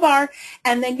the toolbar,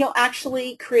 and then you'll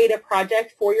actually create a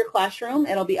project for your classroom.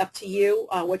 It'll be up to you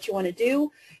what you want to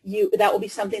do. That will be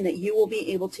something that you will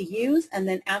be able to use, and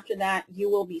then after that you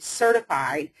will be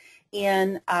certified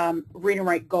in Read and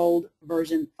Write Gold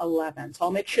version 11. So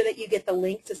I'll make sure that you get the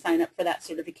link to sign up for that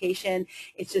certification.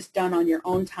 It's just done on your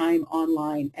own time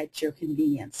online at your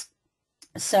convenience.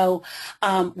 So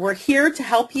we're here to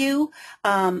help you.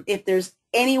 If there's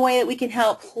any way that we can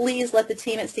help, please let the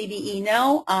team at CBE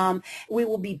know. We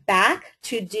will be back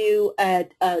to do an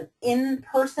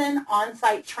in-person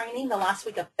on-site training the last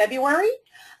week of February.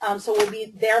 So we'll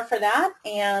be there for that,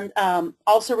 and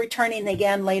also returning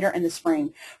again later in the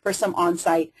spring for some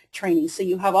on-site training. So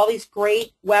you have all these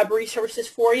great web resources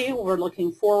for you. We're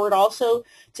looking forward also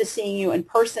to seeing you in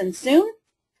person soon.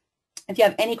 If you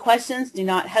have any questions, do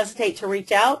not hesitate to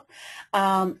reach out.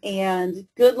 And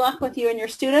good luck with you and your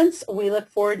students. We look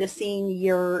forward to seeing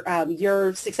your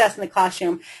success in the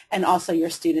classroom and also your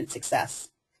student success.